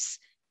briefs,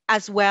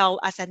 as well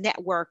as a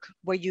network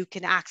where you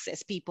can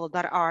access people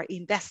that are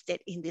invested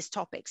in these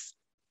topics.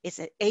 It's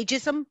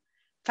ageism,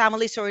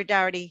 family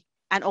solidarity,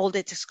 and old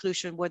age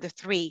exclusion were the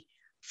 3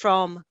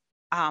 from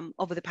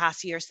over the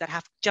past years that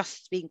have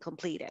just been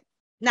completed.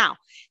 Now,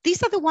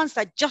 these are the ones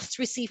that just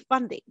received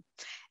funding.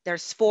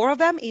 There's 4 of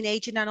them in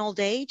aging and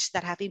old age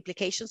that have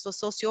implications for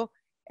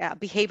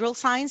socio-behavioral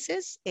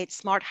sciences. It's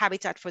Smart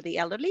Habitat for the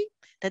Elderly,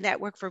 the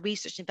Network for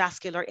Research in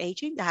Vascular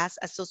Aging that has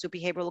a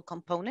socio-behavioral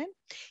component,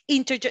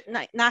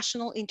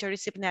 National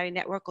Interdisciplinary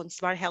Network on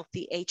Smart,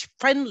 Healthy,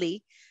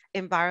 Age-Friendly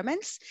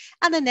Environments,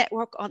 and the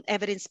Network on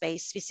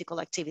Evidence-Based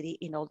Physical Activity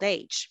in Old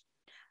Age.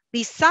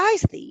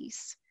 Besides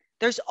these,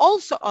 there's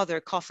also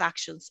other cost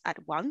actions at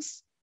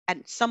once,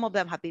 and some of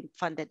them have been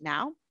funded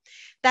now,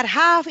 that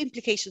have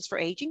implications for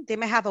aging. They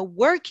may have a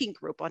working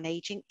group on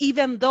aging,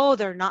 even though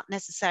they're not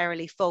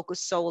necessarily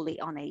focused solely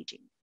on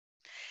aging.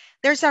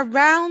 There's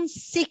around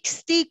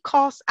 60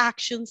 cost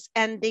actions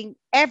ending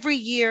every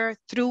year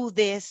through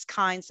these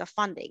kinds of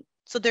funding.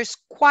 So there's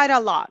quite a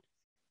lot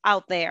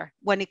out there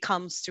when it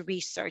comes to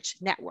research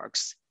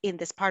networks in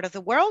this part of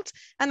the world.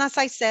 And as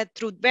I said,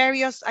 through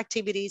various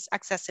activities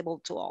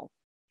accessible to all.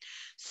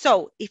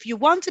 So if you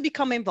want to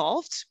become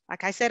involved,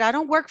 like I said, I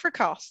don't work for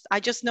cost. I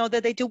just know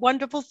that they do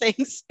wonderful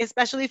things,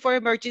 especially for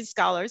emerging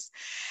scholars.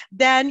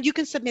 Then you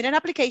can submit an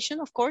application,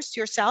 of course,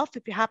 yourself,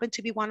 if you happen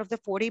to be one of the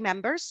 40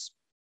 members.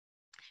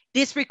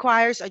 This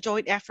requires a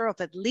joint effort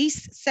of at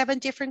least 7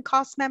 different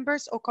cost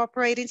members or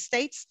cooperating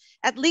states,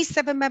 at least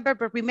 7 members,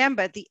 but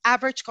remember the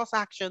average cost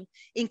action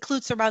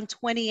includes around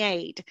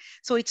 28.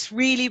 So it's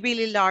really,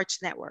 really large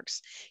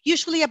networks.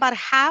 Usually about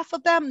half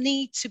of them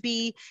need to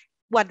be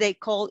what they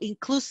call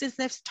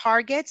inclusiveness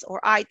targets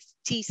or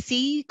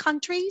ITC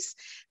countries.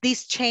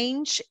 These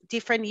change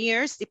different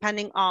years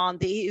depending on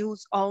the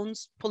EU's own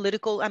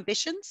political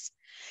ambitions.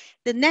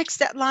 The next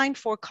deadline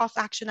for cost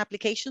action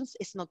applications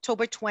is in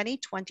October 20,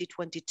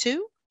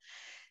 2022.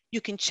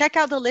 You can check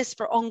out the list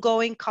for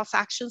ongoing cost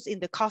actions in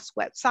the cost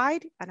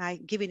website, and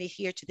I'm giving it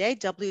here today,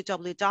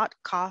 www.cost.eu.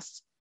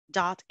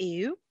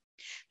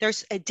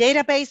 There's a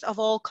database of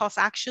all cost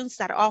actions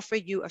that offer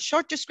you a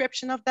short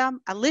description of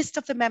them, a list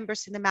of the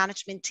members in the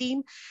management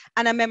team,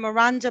 and a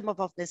memorandum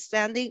of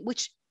understanding,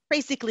 which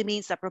basically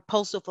means a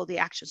proposal for the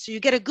action. So you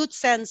get a good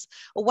sense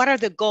of what are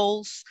the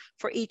goals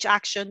for each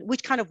action,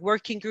 which kind of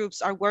working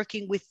groups are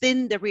working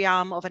within the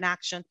realm of an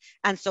action,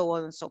 and so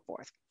on and so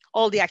forth.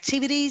 All the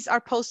activities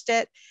are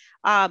posted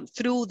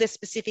through the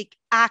specific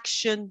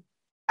action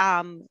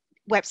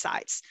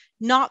websites,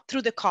 not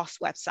through the cost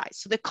website.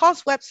 So the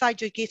cost website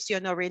just gives you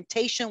an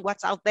orientation,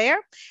 what's out there,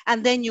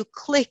 and then you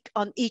click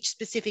on each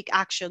specific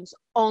action's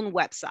own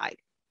website.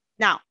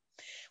 Now,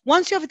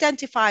 once you have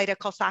identified a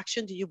cost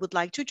action that you would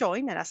like to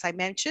join, and as I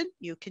mentioned,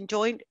 you can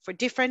join for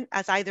different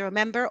as either a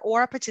member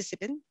or a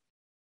participant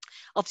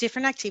of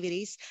different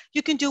activities,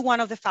 you can do one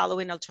of the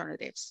following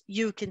alternatives.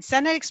 You can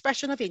send an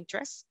expression of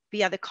interest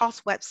via the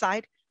cost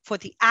website for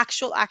the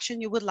actual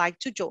action you would like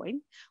to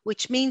join,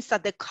 which means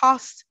that the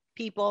cost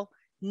people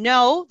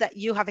know that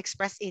you have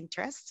expressed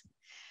interest.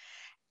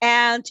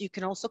 And you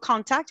can also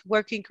contact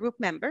working group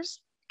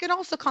members. You can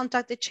also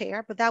contact the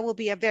chair, but that will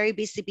be a very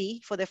busy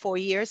bee for the 4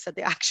 years that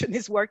the action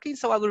is working.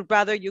 So I would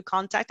rather you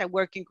contact a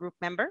working group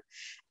member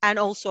and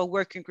also a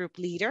working group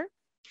leader.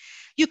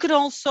 You could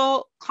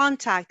also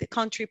contact the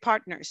country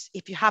partners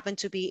if you happen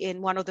to be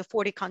in one of the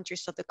 40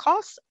 countries of the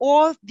COS,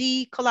 or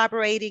the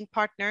collaborating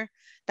partner,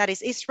 that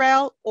is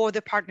Israel, or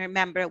the partner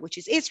member, which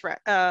is Israel,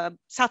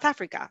 South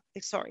Africa,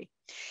 sorry.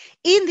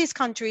 In these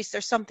countries,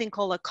 there's something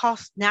called a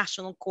COS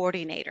national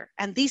coordinator.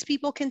 And these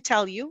people can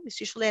tell you,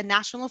 it's usually a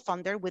national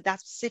funder with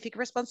that specific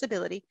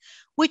responsibility,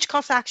 which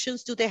COS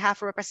actions do they have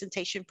for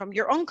representation from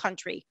your own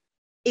country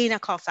in a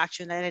COS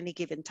action at any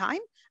given time,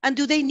 and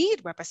do they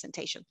need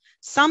representation?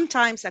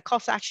 Sometimes a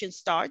COS action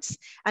starts,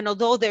 and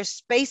although there's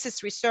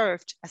spaces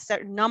reserved, a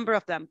certain number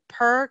of them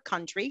per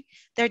country,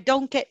 they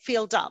don't get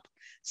filled up.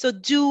 So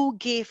do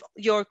give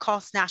your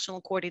COS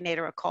national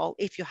coordinator a call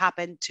if you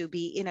happen to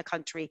be in a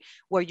country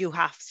where you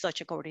have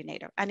such a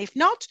coordinator. And if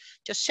not,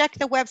 just check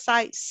the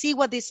website, see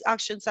what these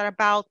actions are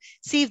about,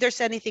 see if there's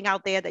anything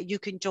out there that you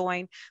can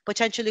join,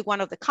 potentially one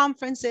of the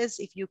conferences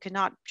if you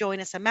cannot join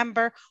as a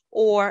member,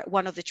 or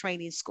one of the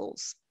training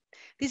schools.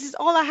 This is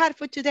all I had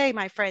for today,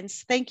 my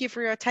friends. Thank you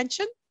for your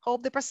attention.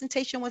 Hope the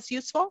presentation was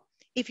useful.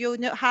 If you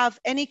have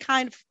any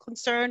kind of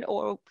concern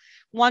or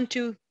want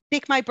to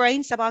pick my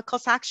brains about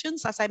COS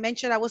actions, as I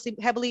mentioned, I was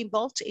heavily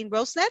involved in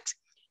RoseNet.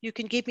 You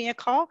can give me a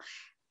call.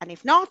 And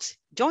if not,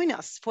 join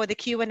us for the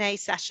Q&A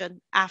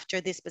session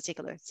after this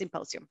particular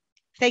symposium.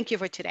 Thank you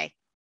for today.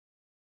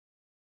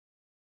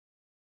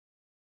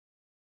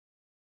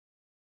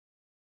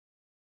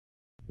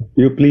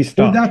 You please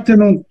start. Good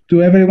afternoon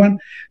to everyone.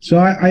 So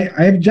I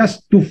have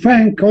just to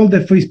thank all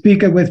the three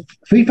speakers, with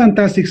three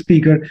fantastic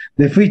speakers,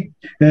 the three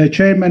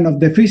chairman of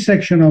the free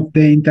section of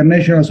the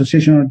International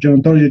Association of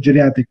Gerontology and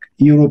Geriatric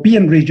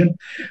European region,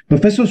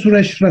 Professor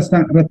Suresh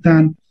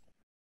Rattan.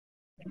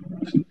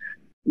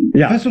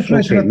 Yeah, Professor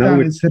Suresh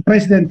Rattan is the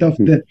president of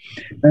the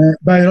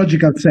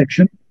biological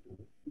section.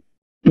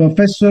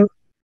 Professor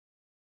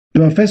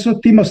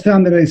Timo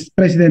Sandra is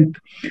president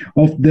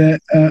of the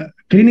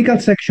clinical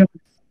section,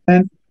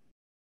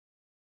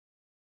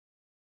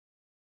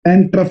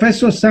 and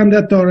Professor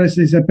Sandra Torres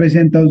is the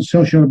president of the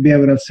social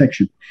behavioral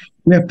section.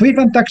 We have three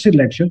fantastic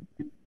lectures.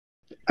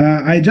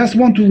 I just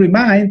want to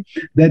remind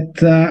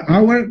that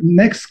our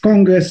next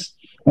Congress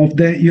of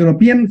the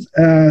European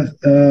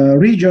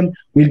region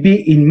will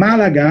be in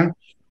Malaga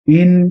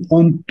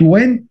on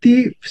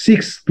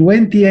 26th,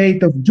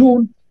 28th of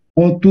June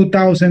of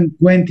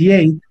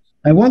 2028.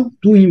 I want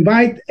to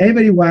invite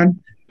everyone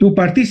to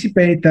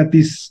participate at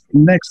this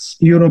next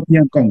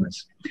European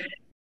Congress.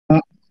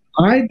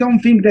 I don't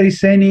think there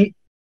is any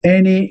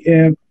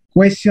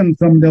question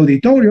from the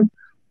auditorium.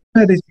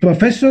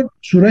 Professor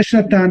Suresh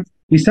Rattan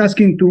is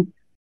asking to.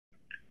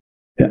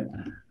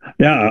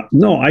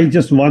 No, I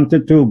just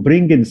wanted to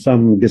bring in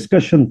some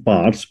discussion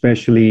parts,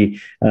 especially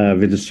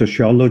with the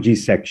sociology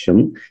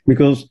section,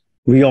 because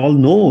we all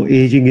know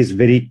aging is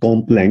very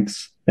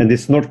complex, and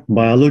it's not,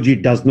 biology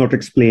does not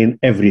explain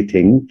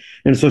everything,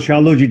 and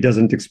sociology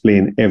doesn't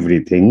explain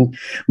everything.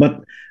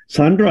 But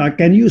Sandra,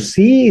 can you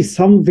see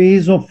some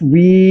ways of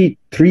we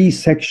three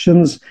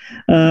sections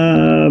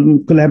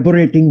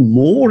collaborating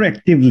more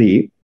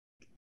actively,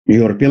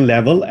 European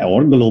level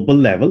or global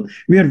level,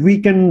 where we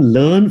can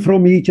learn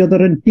from each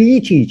other and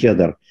teach each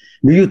other?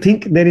 Do you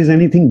think there is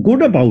anything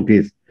good about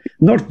it?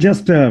 Not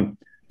just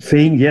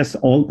saying, yes,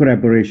 all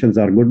collaborations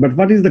are good, but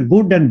what is the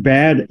good and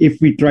bad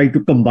if we try to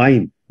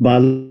combine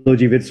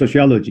biology with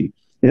sociology,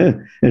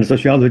 and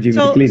sociology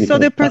with clinical? So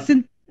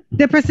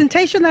the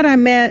presentation that I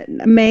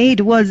made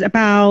was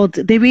about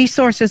the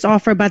resources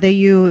offered by the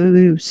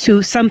EU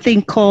to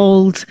something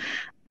called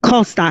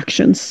cost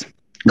actions.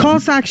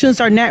 Cost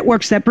actions are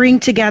networks that bring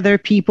together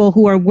people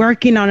who are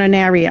working on an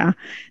area.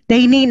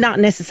 They need not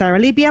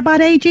necessarily be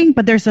about aging,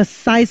 but there's a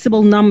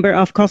sizable number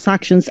of cost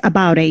actions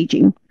about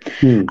aging.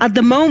 At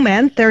the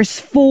moment, there's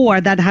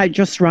 4 that are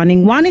just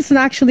running. One is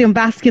actually on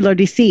vascular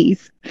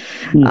disease.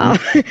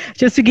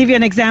 Just to give you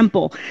an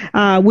example,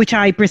 which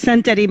I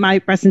presented in my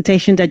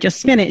presentation that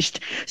just finished.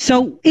 So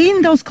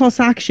in those cost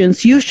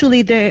actions,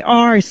 usually there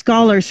are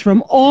scholars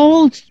from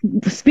all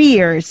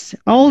spheres,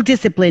 all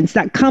disciplines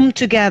that come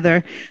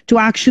together to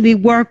actually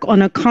work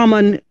on a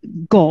common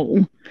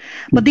goal.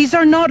 But these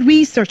are not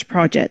research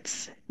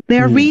projects.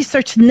 They're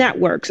research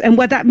networks. And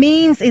what that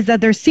means is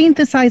that they're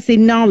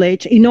synthesizing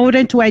knowledge in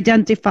order to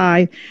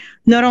identify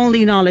not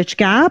only knowledge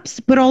gaps,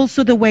 but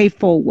also the way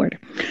forward.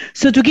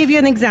 So to give you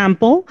an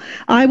example,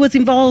 I was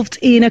involved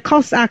in a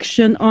cost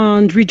action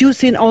on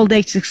reducing old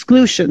age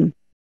exclusion.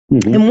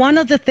 And one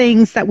of the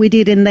things that we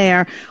did in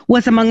there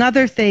was, among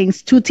other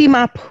things, to team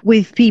up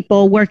with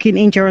people working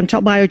in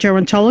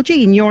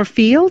biogerontology in your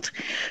field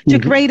to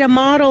create a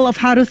model of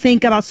how to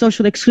think about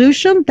social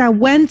exclusion that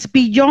went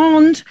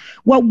beyond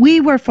what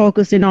we were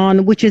focusing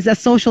on, which is, as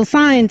social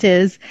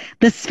scientists,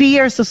 the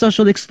spheres of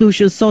social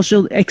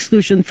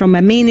exclusion from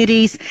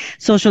amenities,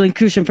 social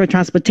inclusion for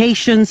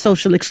transportation,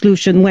 social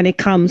exclusion when it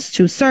comes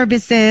to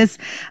services,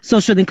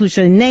 social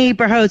inclusion in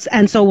neighborhoods,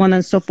 and so on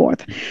and so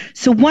forth.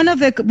 So one of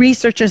the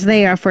researchers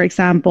there, for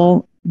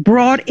example,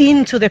 brought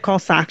into the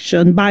cost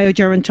action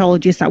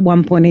biogerontologists at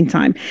one point in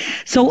time.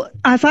 So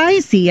as I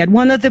see it,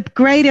 one of the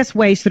greatest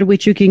ways through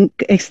which you can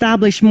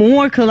establish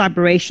more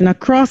collaboration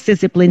across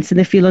disciplines in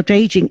the field of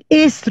aging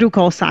is through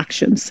cost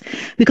actions,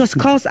 because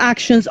cost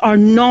actions are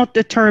not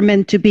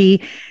determined to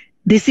be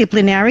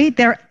disciplinary.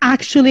 They're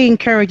actually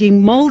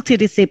encouraging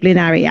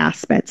multidisciplinary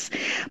aspects.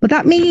 But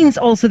that means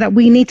also that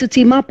we need to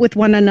team up with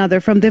one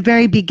another from the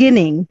very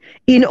beginning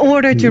in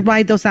order to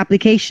write those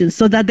applications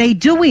so that they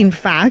do, in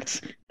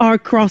fact, are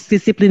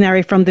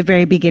cross-disciplinary from the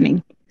very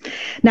beginning.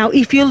 Now,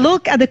 if you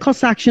look at the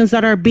cost actions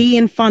that are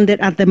being funded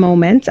at the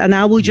moment, and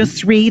I will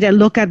just read and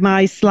look at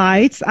my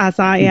slides as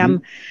I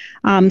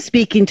am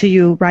speaking to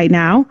you right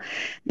now,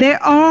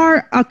 there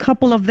are a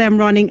couple of them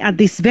running at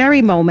this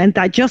very moment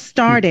that just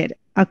started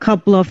a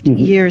couple of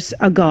years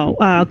ago,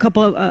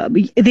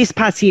 this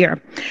past year.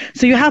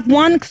 So you have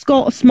one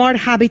called Smart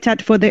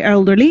Habitat for the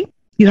Elderly.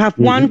 You have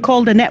one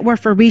called the Network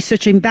for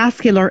Research in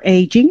Vascular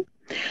Aging.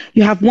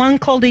 You have one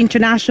called the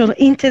International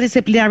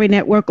Interdisciplinary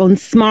Network on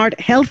Smart,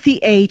 Healthy,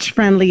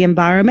 Age-Friendly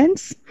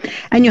Environments.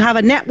 And you have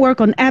a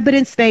network on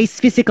evidence-based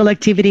physical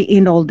activity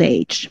in old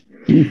age.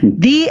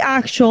 The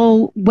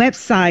actual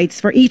websites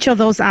for each of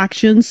those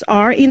actions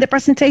are in the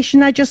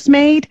presentation I just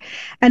made.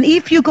 And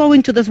if you go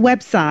into those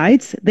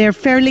websites, they're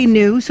fairly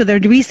new, so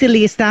they're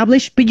recently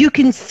established, but you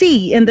can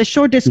see in the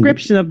short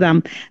description of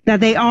them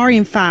that they are,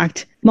 in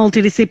fact,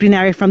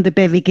 multidisciplinary from the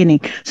very beginning.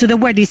 So they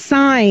were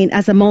designed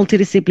as a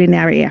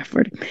multidisciplinary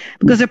effort.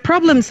 Because the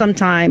problem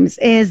sometimes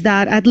is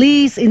that, at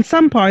least in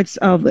some parts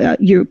of the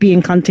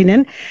European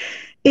continent,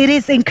 it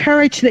is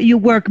encouraged that you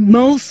work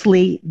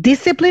mostly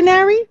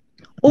disciplinary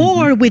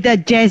or with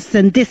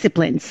adjacent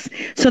disciplines.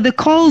 So the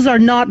calls are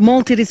not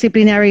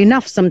multidisciplinary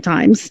enough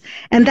sometimes,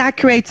 and that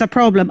creates a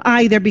problem,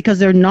 either because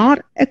they're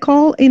not a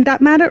call in that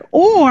matter,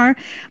 or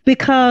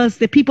because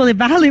the people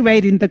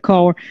evaluating the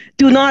call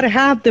do not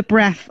have the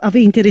breadth of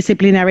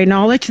interdisciplinary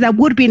knowledge that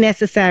would be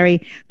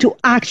necessary to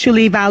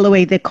actually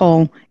evaluate the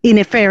call in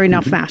a fair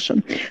enough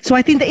fashion. So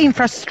I think the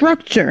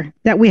infrastructure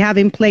that we have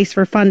in place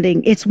for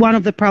funding, it's one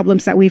of the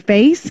problems that we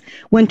face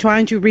when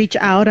trying to reach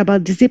out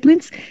about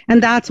disciplines,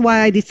 and that's why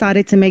I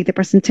decided to make the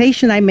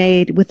presentation I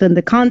made within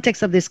the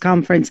context of this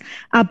conference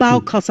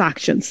about cost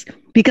actions,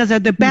 because they're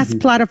the best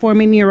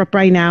platform in Europe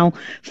right now,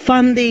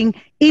 funding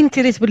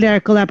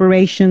interdisciplinary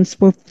collaborations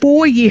for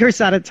 4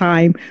 years at a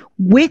time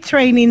with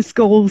training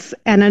schools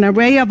and an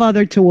array of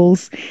other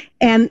tools.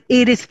 And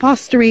it is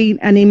fostering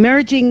and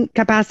emerging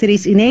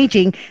capacities in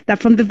aging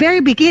that from the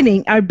very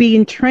beginning are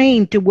being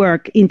trained to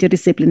work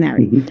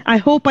interdisciplinary. I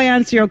hope I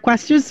answer your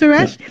questions,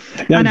 Suresh,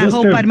 and I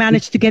hope I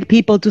managed to get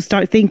people to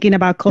start thinking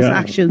about cost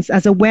actions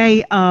as a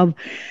way of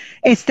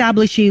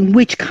establishing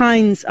which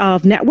kinds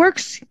of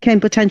networks can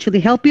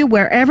potentially help you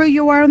wherever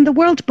you are in the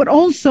world, but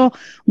also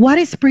what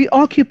is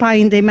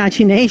preoccupying the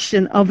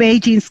imagination of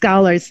aging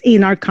scholars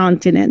in our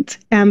continent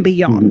and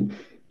beyond.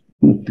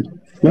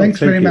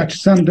 Thanks very much,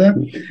 Sandra.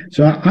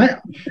 So,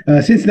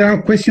 since there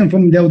are questions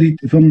from the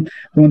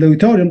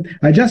auditorium,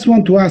 I just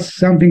want to ask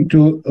something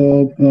to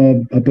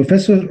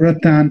Professor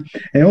Rattan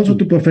and also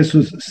to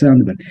Professor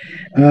Sandberg.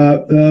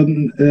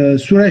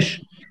 Suresh,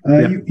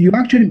 you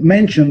actually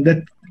mentioned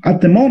that at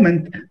the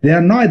moment, they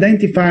are not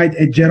identified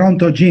as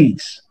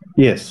gerontogenes.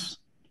 Yes.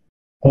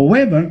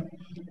 However,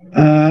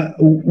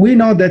 we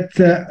know that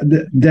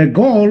the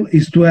goal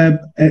is to have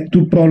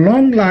to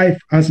prolong life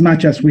as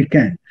much as we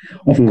can.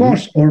 Of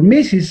course,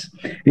 hormesis,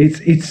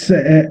 it's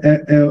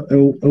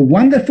a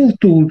wonderful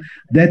tool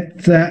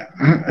that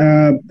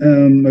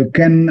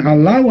can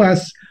allow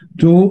us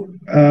to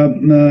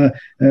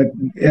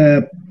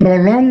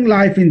prolong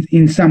life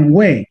in some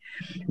way.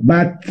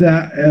 But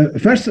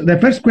the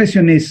first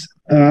question is,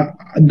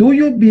 do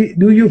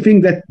you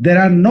think that there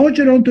are no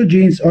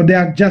gerontogenes, or they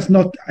are just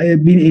not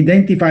been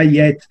identified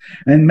yet,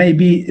 and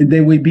maybe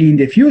they will be in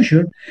the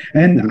future?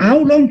 And how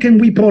long can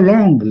we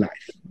prolong life?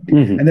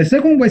 And the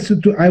second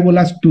question I will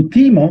ask to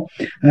Timo,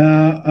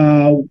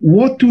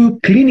 what you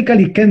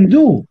clinically can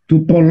do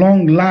to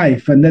prolong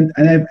life and then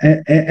have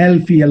a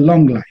healthy and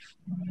long life?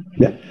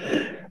 Yeah.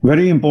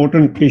 Very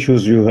important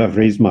issues you have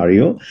raised,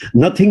 Mario.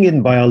 Nothing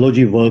in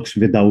biology works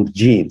without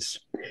genes.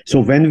 So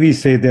when we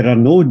say there are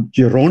no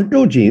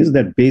gerontogenes,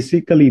 that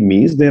basically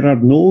means there are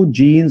no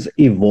genes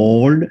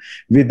evolved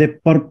with a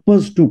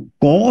purpose to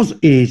cause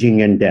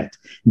aging and death.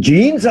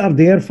 Genes are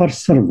there for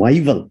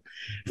survival,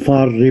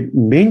 for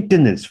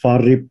maintenance, for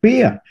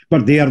repair,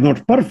 but they are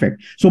not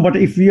perfect. So, but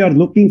if we are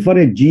looking for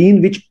a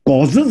gene which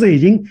causes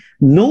aging,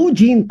 no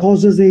gene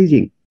causes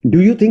aging.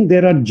 Do you think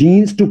there are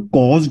genes to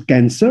cause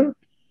cancer?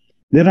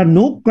 There are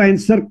no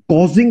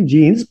cancer-causing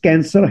genes.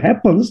 Cancer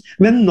happens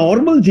when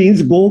normal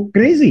genes go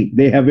crazy.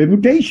 They have a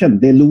mutation,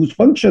 they lose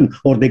function,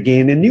 or they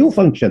gain a new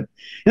function.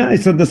 Yeah,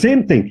 it's the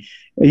same thing.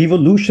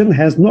 Evolution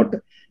has not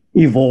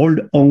evolved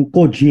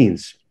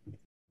oncogenes.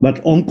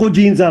 But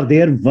oncogenes are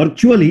there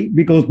virtually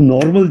because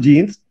normal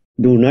genes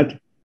do not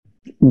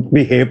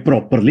behave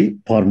properly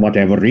for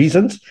whatever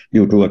reasons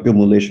due to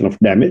accumulation of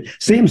damage.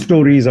 Same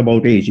story is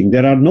about aging.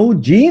 There are no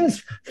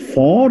genes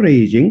for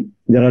aging.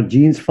 There are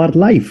genes for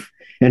life.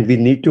 And we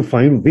need to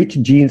find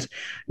which genes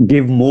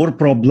give more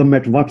problem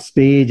at what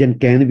stage,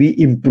 and can we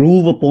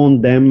improve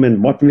upon them,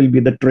 and what will be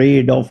the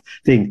trade-off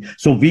thing.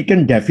 So we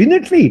can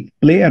definitely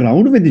play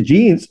around with the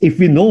genes if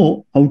we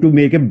know how to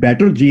make a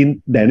better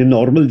gene than a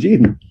normal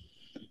gene.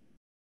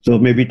 So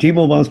maybe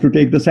Timo wants to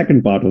take the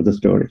second part of the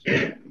story.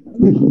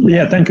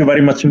 Yeah, thank you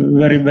very much.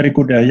 Very, very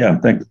good.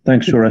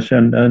 Thanks, Suresh,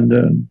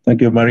 and thank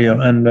you, Mario,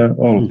 and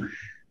all.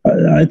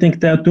 I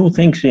think there are two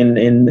things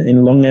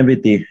in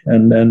longevity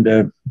and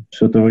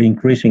sort of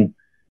increasing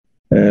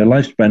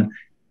lifespan.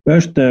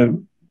 First, are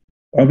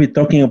we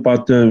talking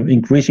about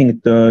increasing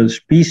the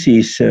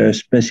species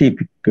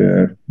specific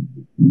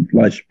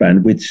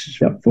lifespan,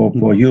 which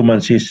for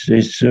humans is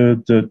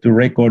the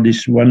record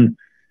is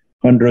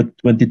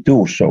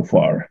 122 so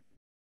far.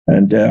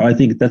 And I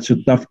think that's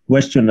a tough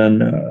question,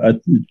 and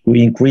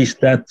we increase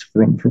that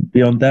from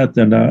beyond that,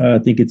 and I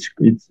think it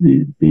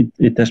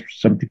has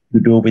something to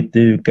do with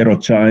the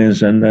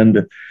geroscience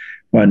and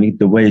finding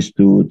the ways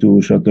to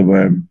sort of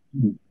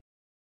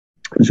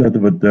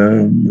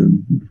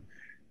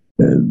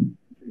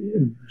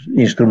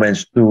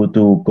instruments to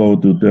go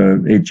to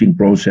the aging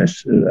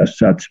process as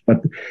such.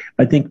 But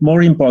I think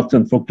more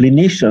important for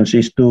clinicians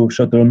is to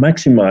sort of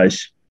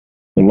maximize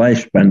the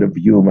lifespan of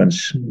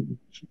humans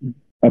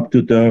up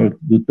to the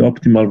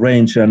optimal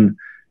range, and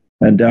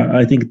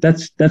I think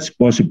that's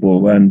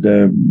possible. And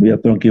we are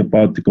talking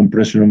about the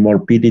compression of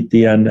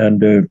morbidity and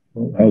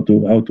how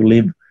to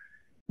live,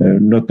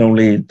 not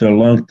only the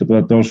length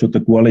but also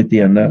the quality.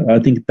 And I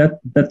think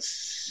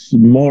that's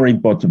more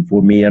important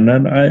for me. And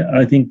then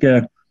I think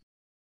we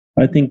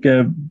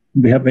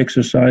have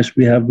exercise,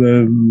 we have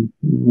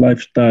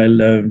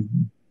lifestyle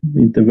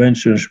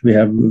interventions, we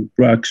have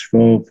drugs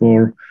for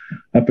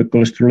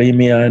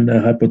hypercholesterolemia and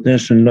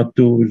hypertension,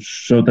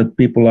 so that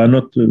people are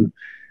not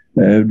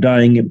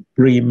dying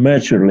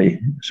prematurely.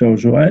 So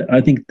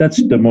I think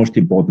that's the most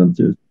important,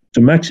 to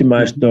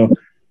maximize the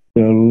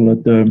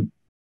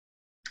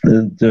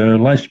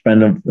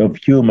lifespan of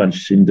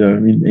humans in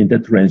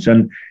that range.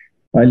 And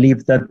I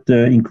leave that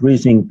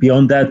increasing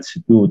beyond that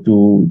to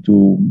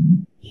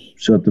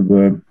sort of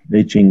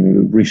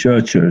aging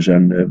researchers,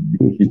 and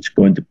it's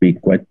going to be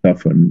quite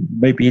tough. And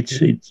maybe it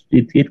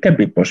can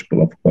be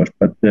possible, of course,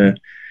 but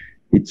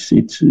it's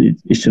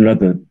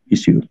another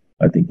issue,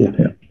 I think.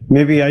 Yeah.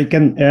 Maybe I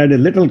can add a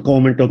little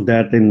comment on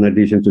that in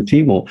addition to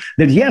Timo,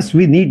 that yes,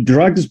 we need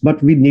drugs,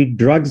 but we need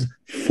drugs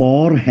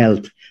for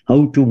health.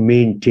 How to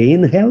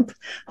maintain health,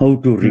 how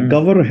to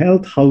recover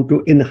health, how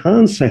to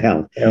enhance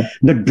health. Yeah.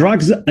 The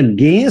drugs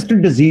against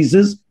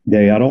diseases,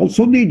 they are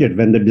also needed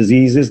when the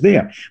disease is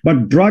there.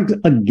 But drugs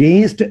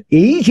against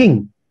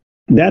aging,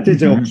 that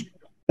is a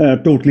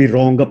totally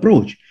wrong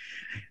approach.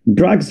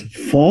 Drugs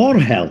for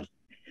health,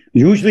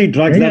 usually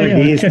drugs are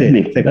against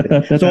it.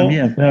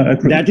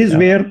 That is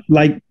where,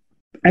 like,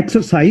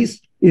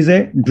 exercise is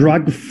a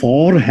drug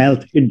for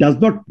health. It does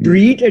not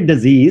treat a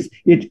disease.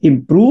 It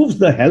improves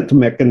the health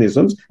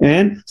mechanisms,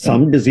 and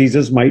some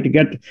diseases might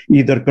get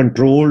either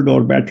controlled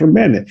or better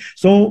managed.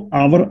 So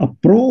our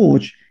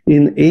approach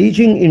in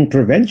aging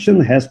intervention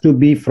has to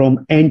be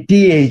from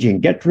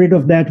anti-aging. Get rid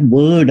of that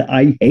word.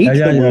 I hate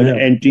the word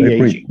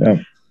anti-aging.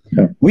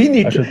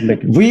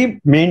 We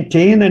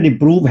maintain and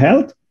improve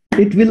health.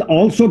 It will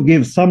also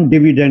give some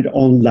dividend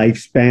on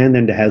lifespan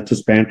and health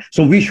span.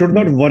 So we should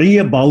not worry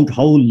about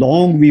how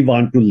long we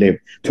want to live.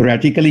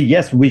 Theoretically,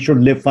 yes, we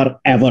should live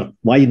forever.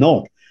 Why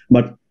not?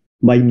 But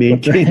by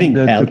maintaining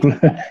health.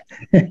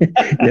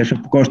 Yes,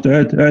 of course,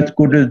 the earth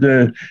could,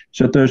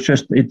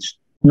 it's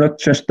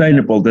not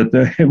sustainable that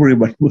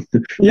everyone would.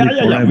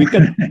 We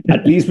can,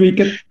 at least we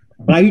can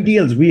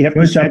Ideals, we have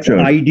to set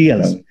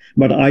ideals,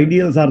 but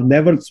ideals are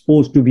never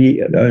supposed to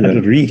be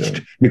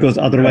reached because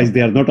otherwise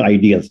they are not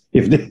ideals.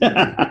 If they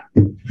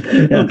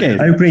okay,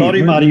 I agree.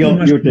 Sorry, Mario. We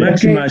must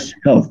maximize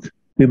health.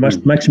 We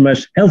must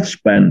maximize health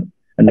span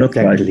and not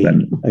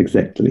lifespan.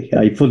 Exactly.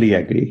 I fully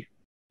agree.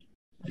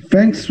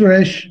 Thanks,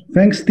 Suresh.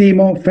 Thanks,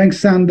 Timo. Thanks,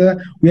 Sandra.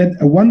 We had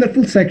a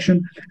wonderful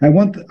section. I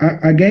want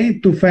again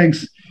to thank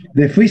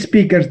the three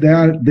speakers. They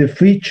are the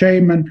three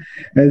chairmen,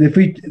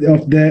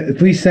 the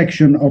three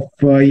section of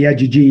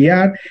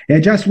EIGG-ER. I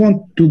just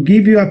want to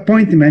give you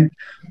appointment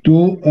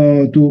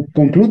to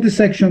conclude the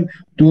section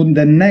to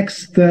the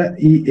next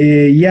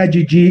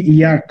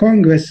EIGG-ER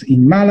Congress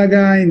in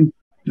Malaga in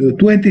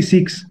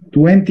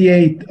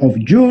 28th of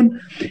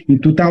June in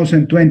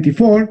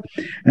 2024,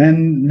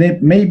 and there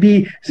may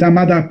be some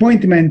other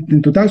appointment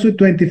in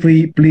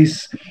 2023.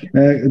 Please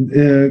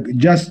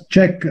just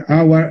check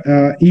our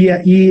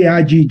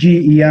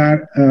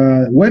EIGG-ER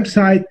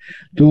website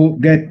to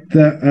get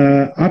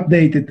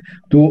updated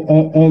to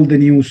all the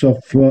news of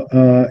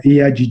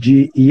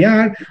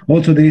EIGG-ER.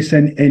 Also, there is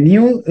a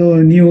new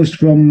news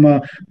from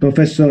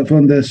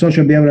the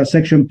social behavioral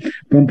section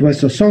from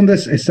Professor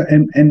Saunders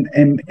and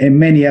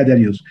many other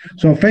news.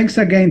 So thanks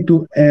again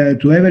to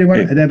everyone,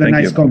 and have a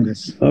nice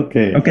Congress.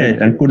 Okay. Okay,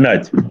 and good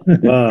night from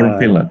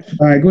Finland.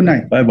 Good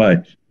night.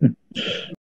 Bye-bye.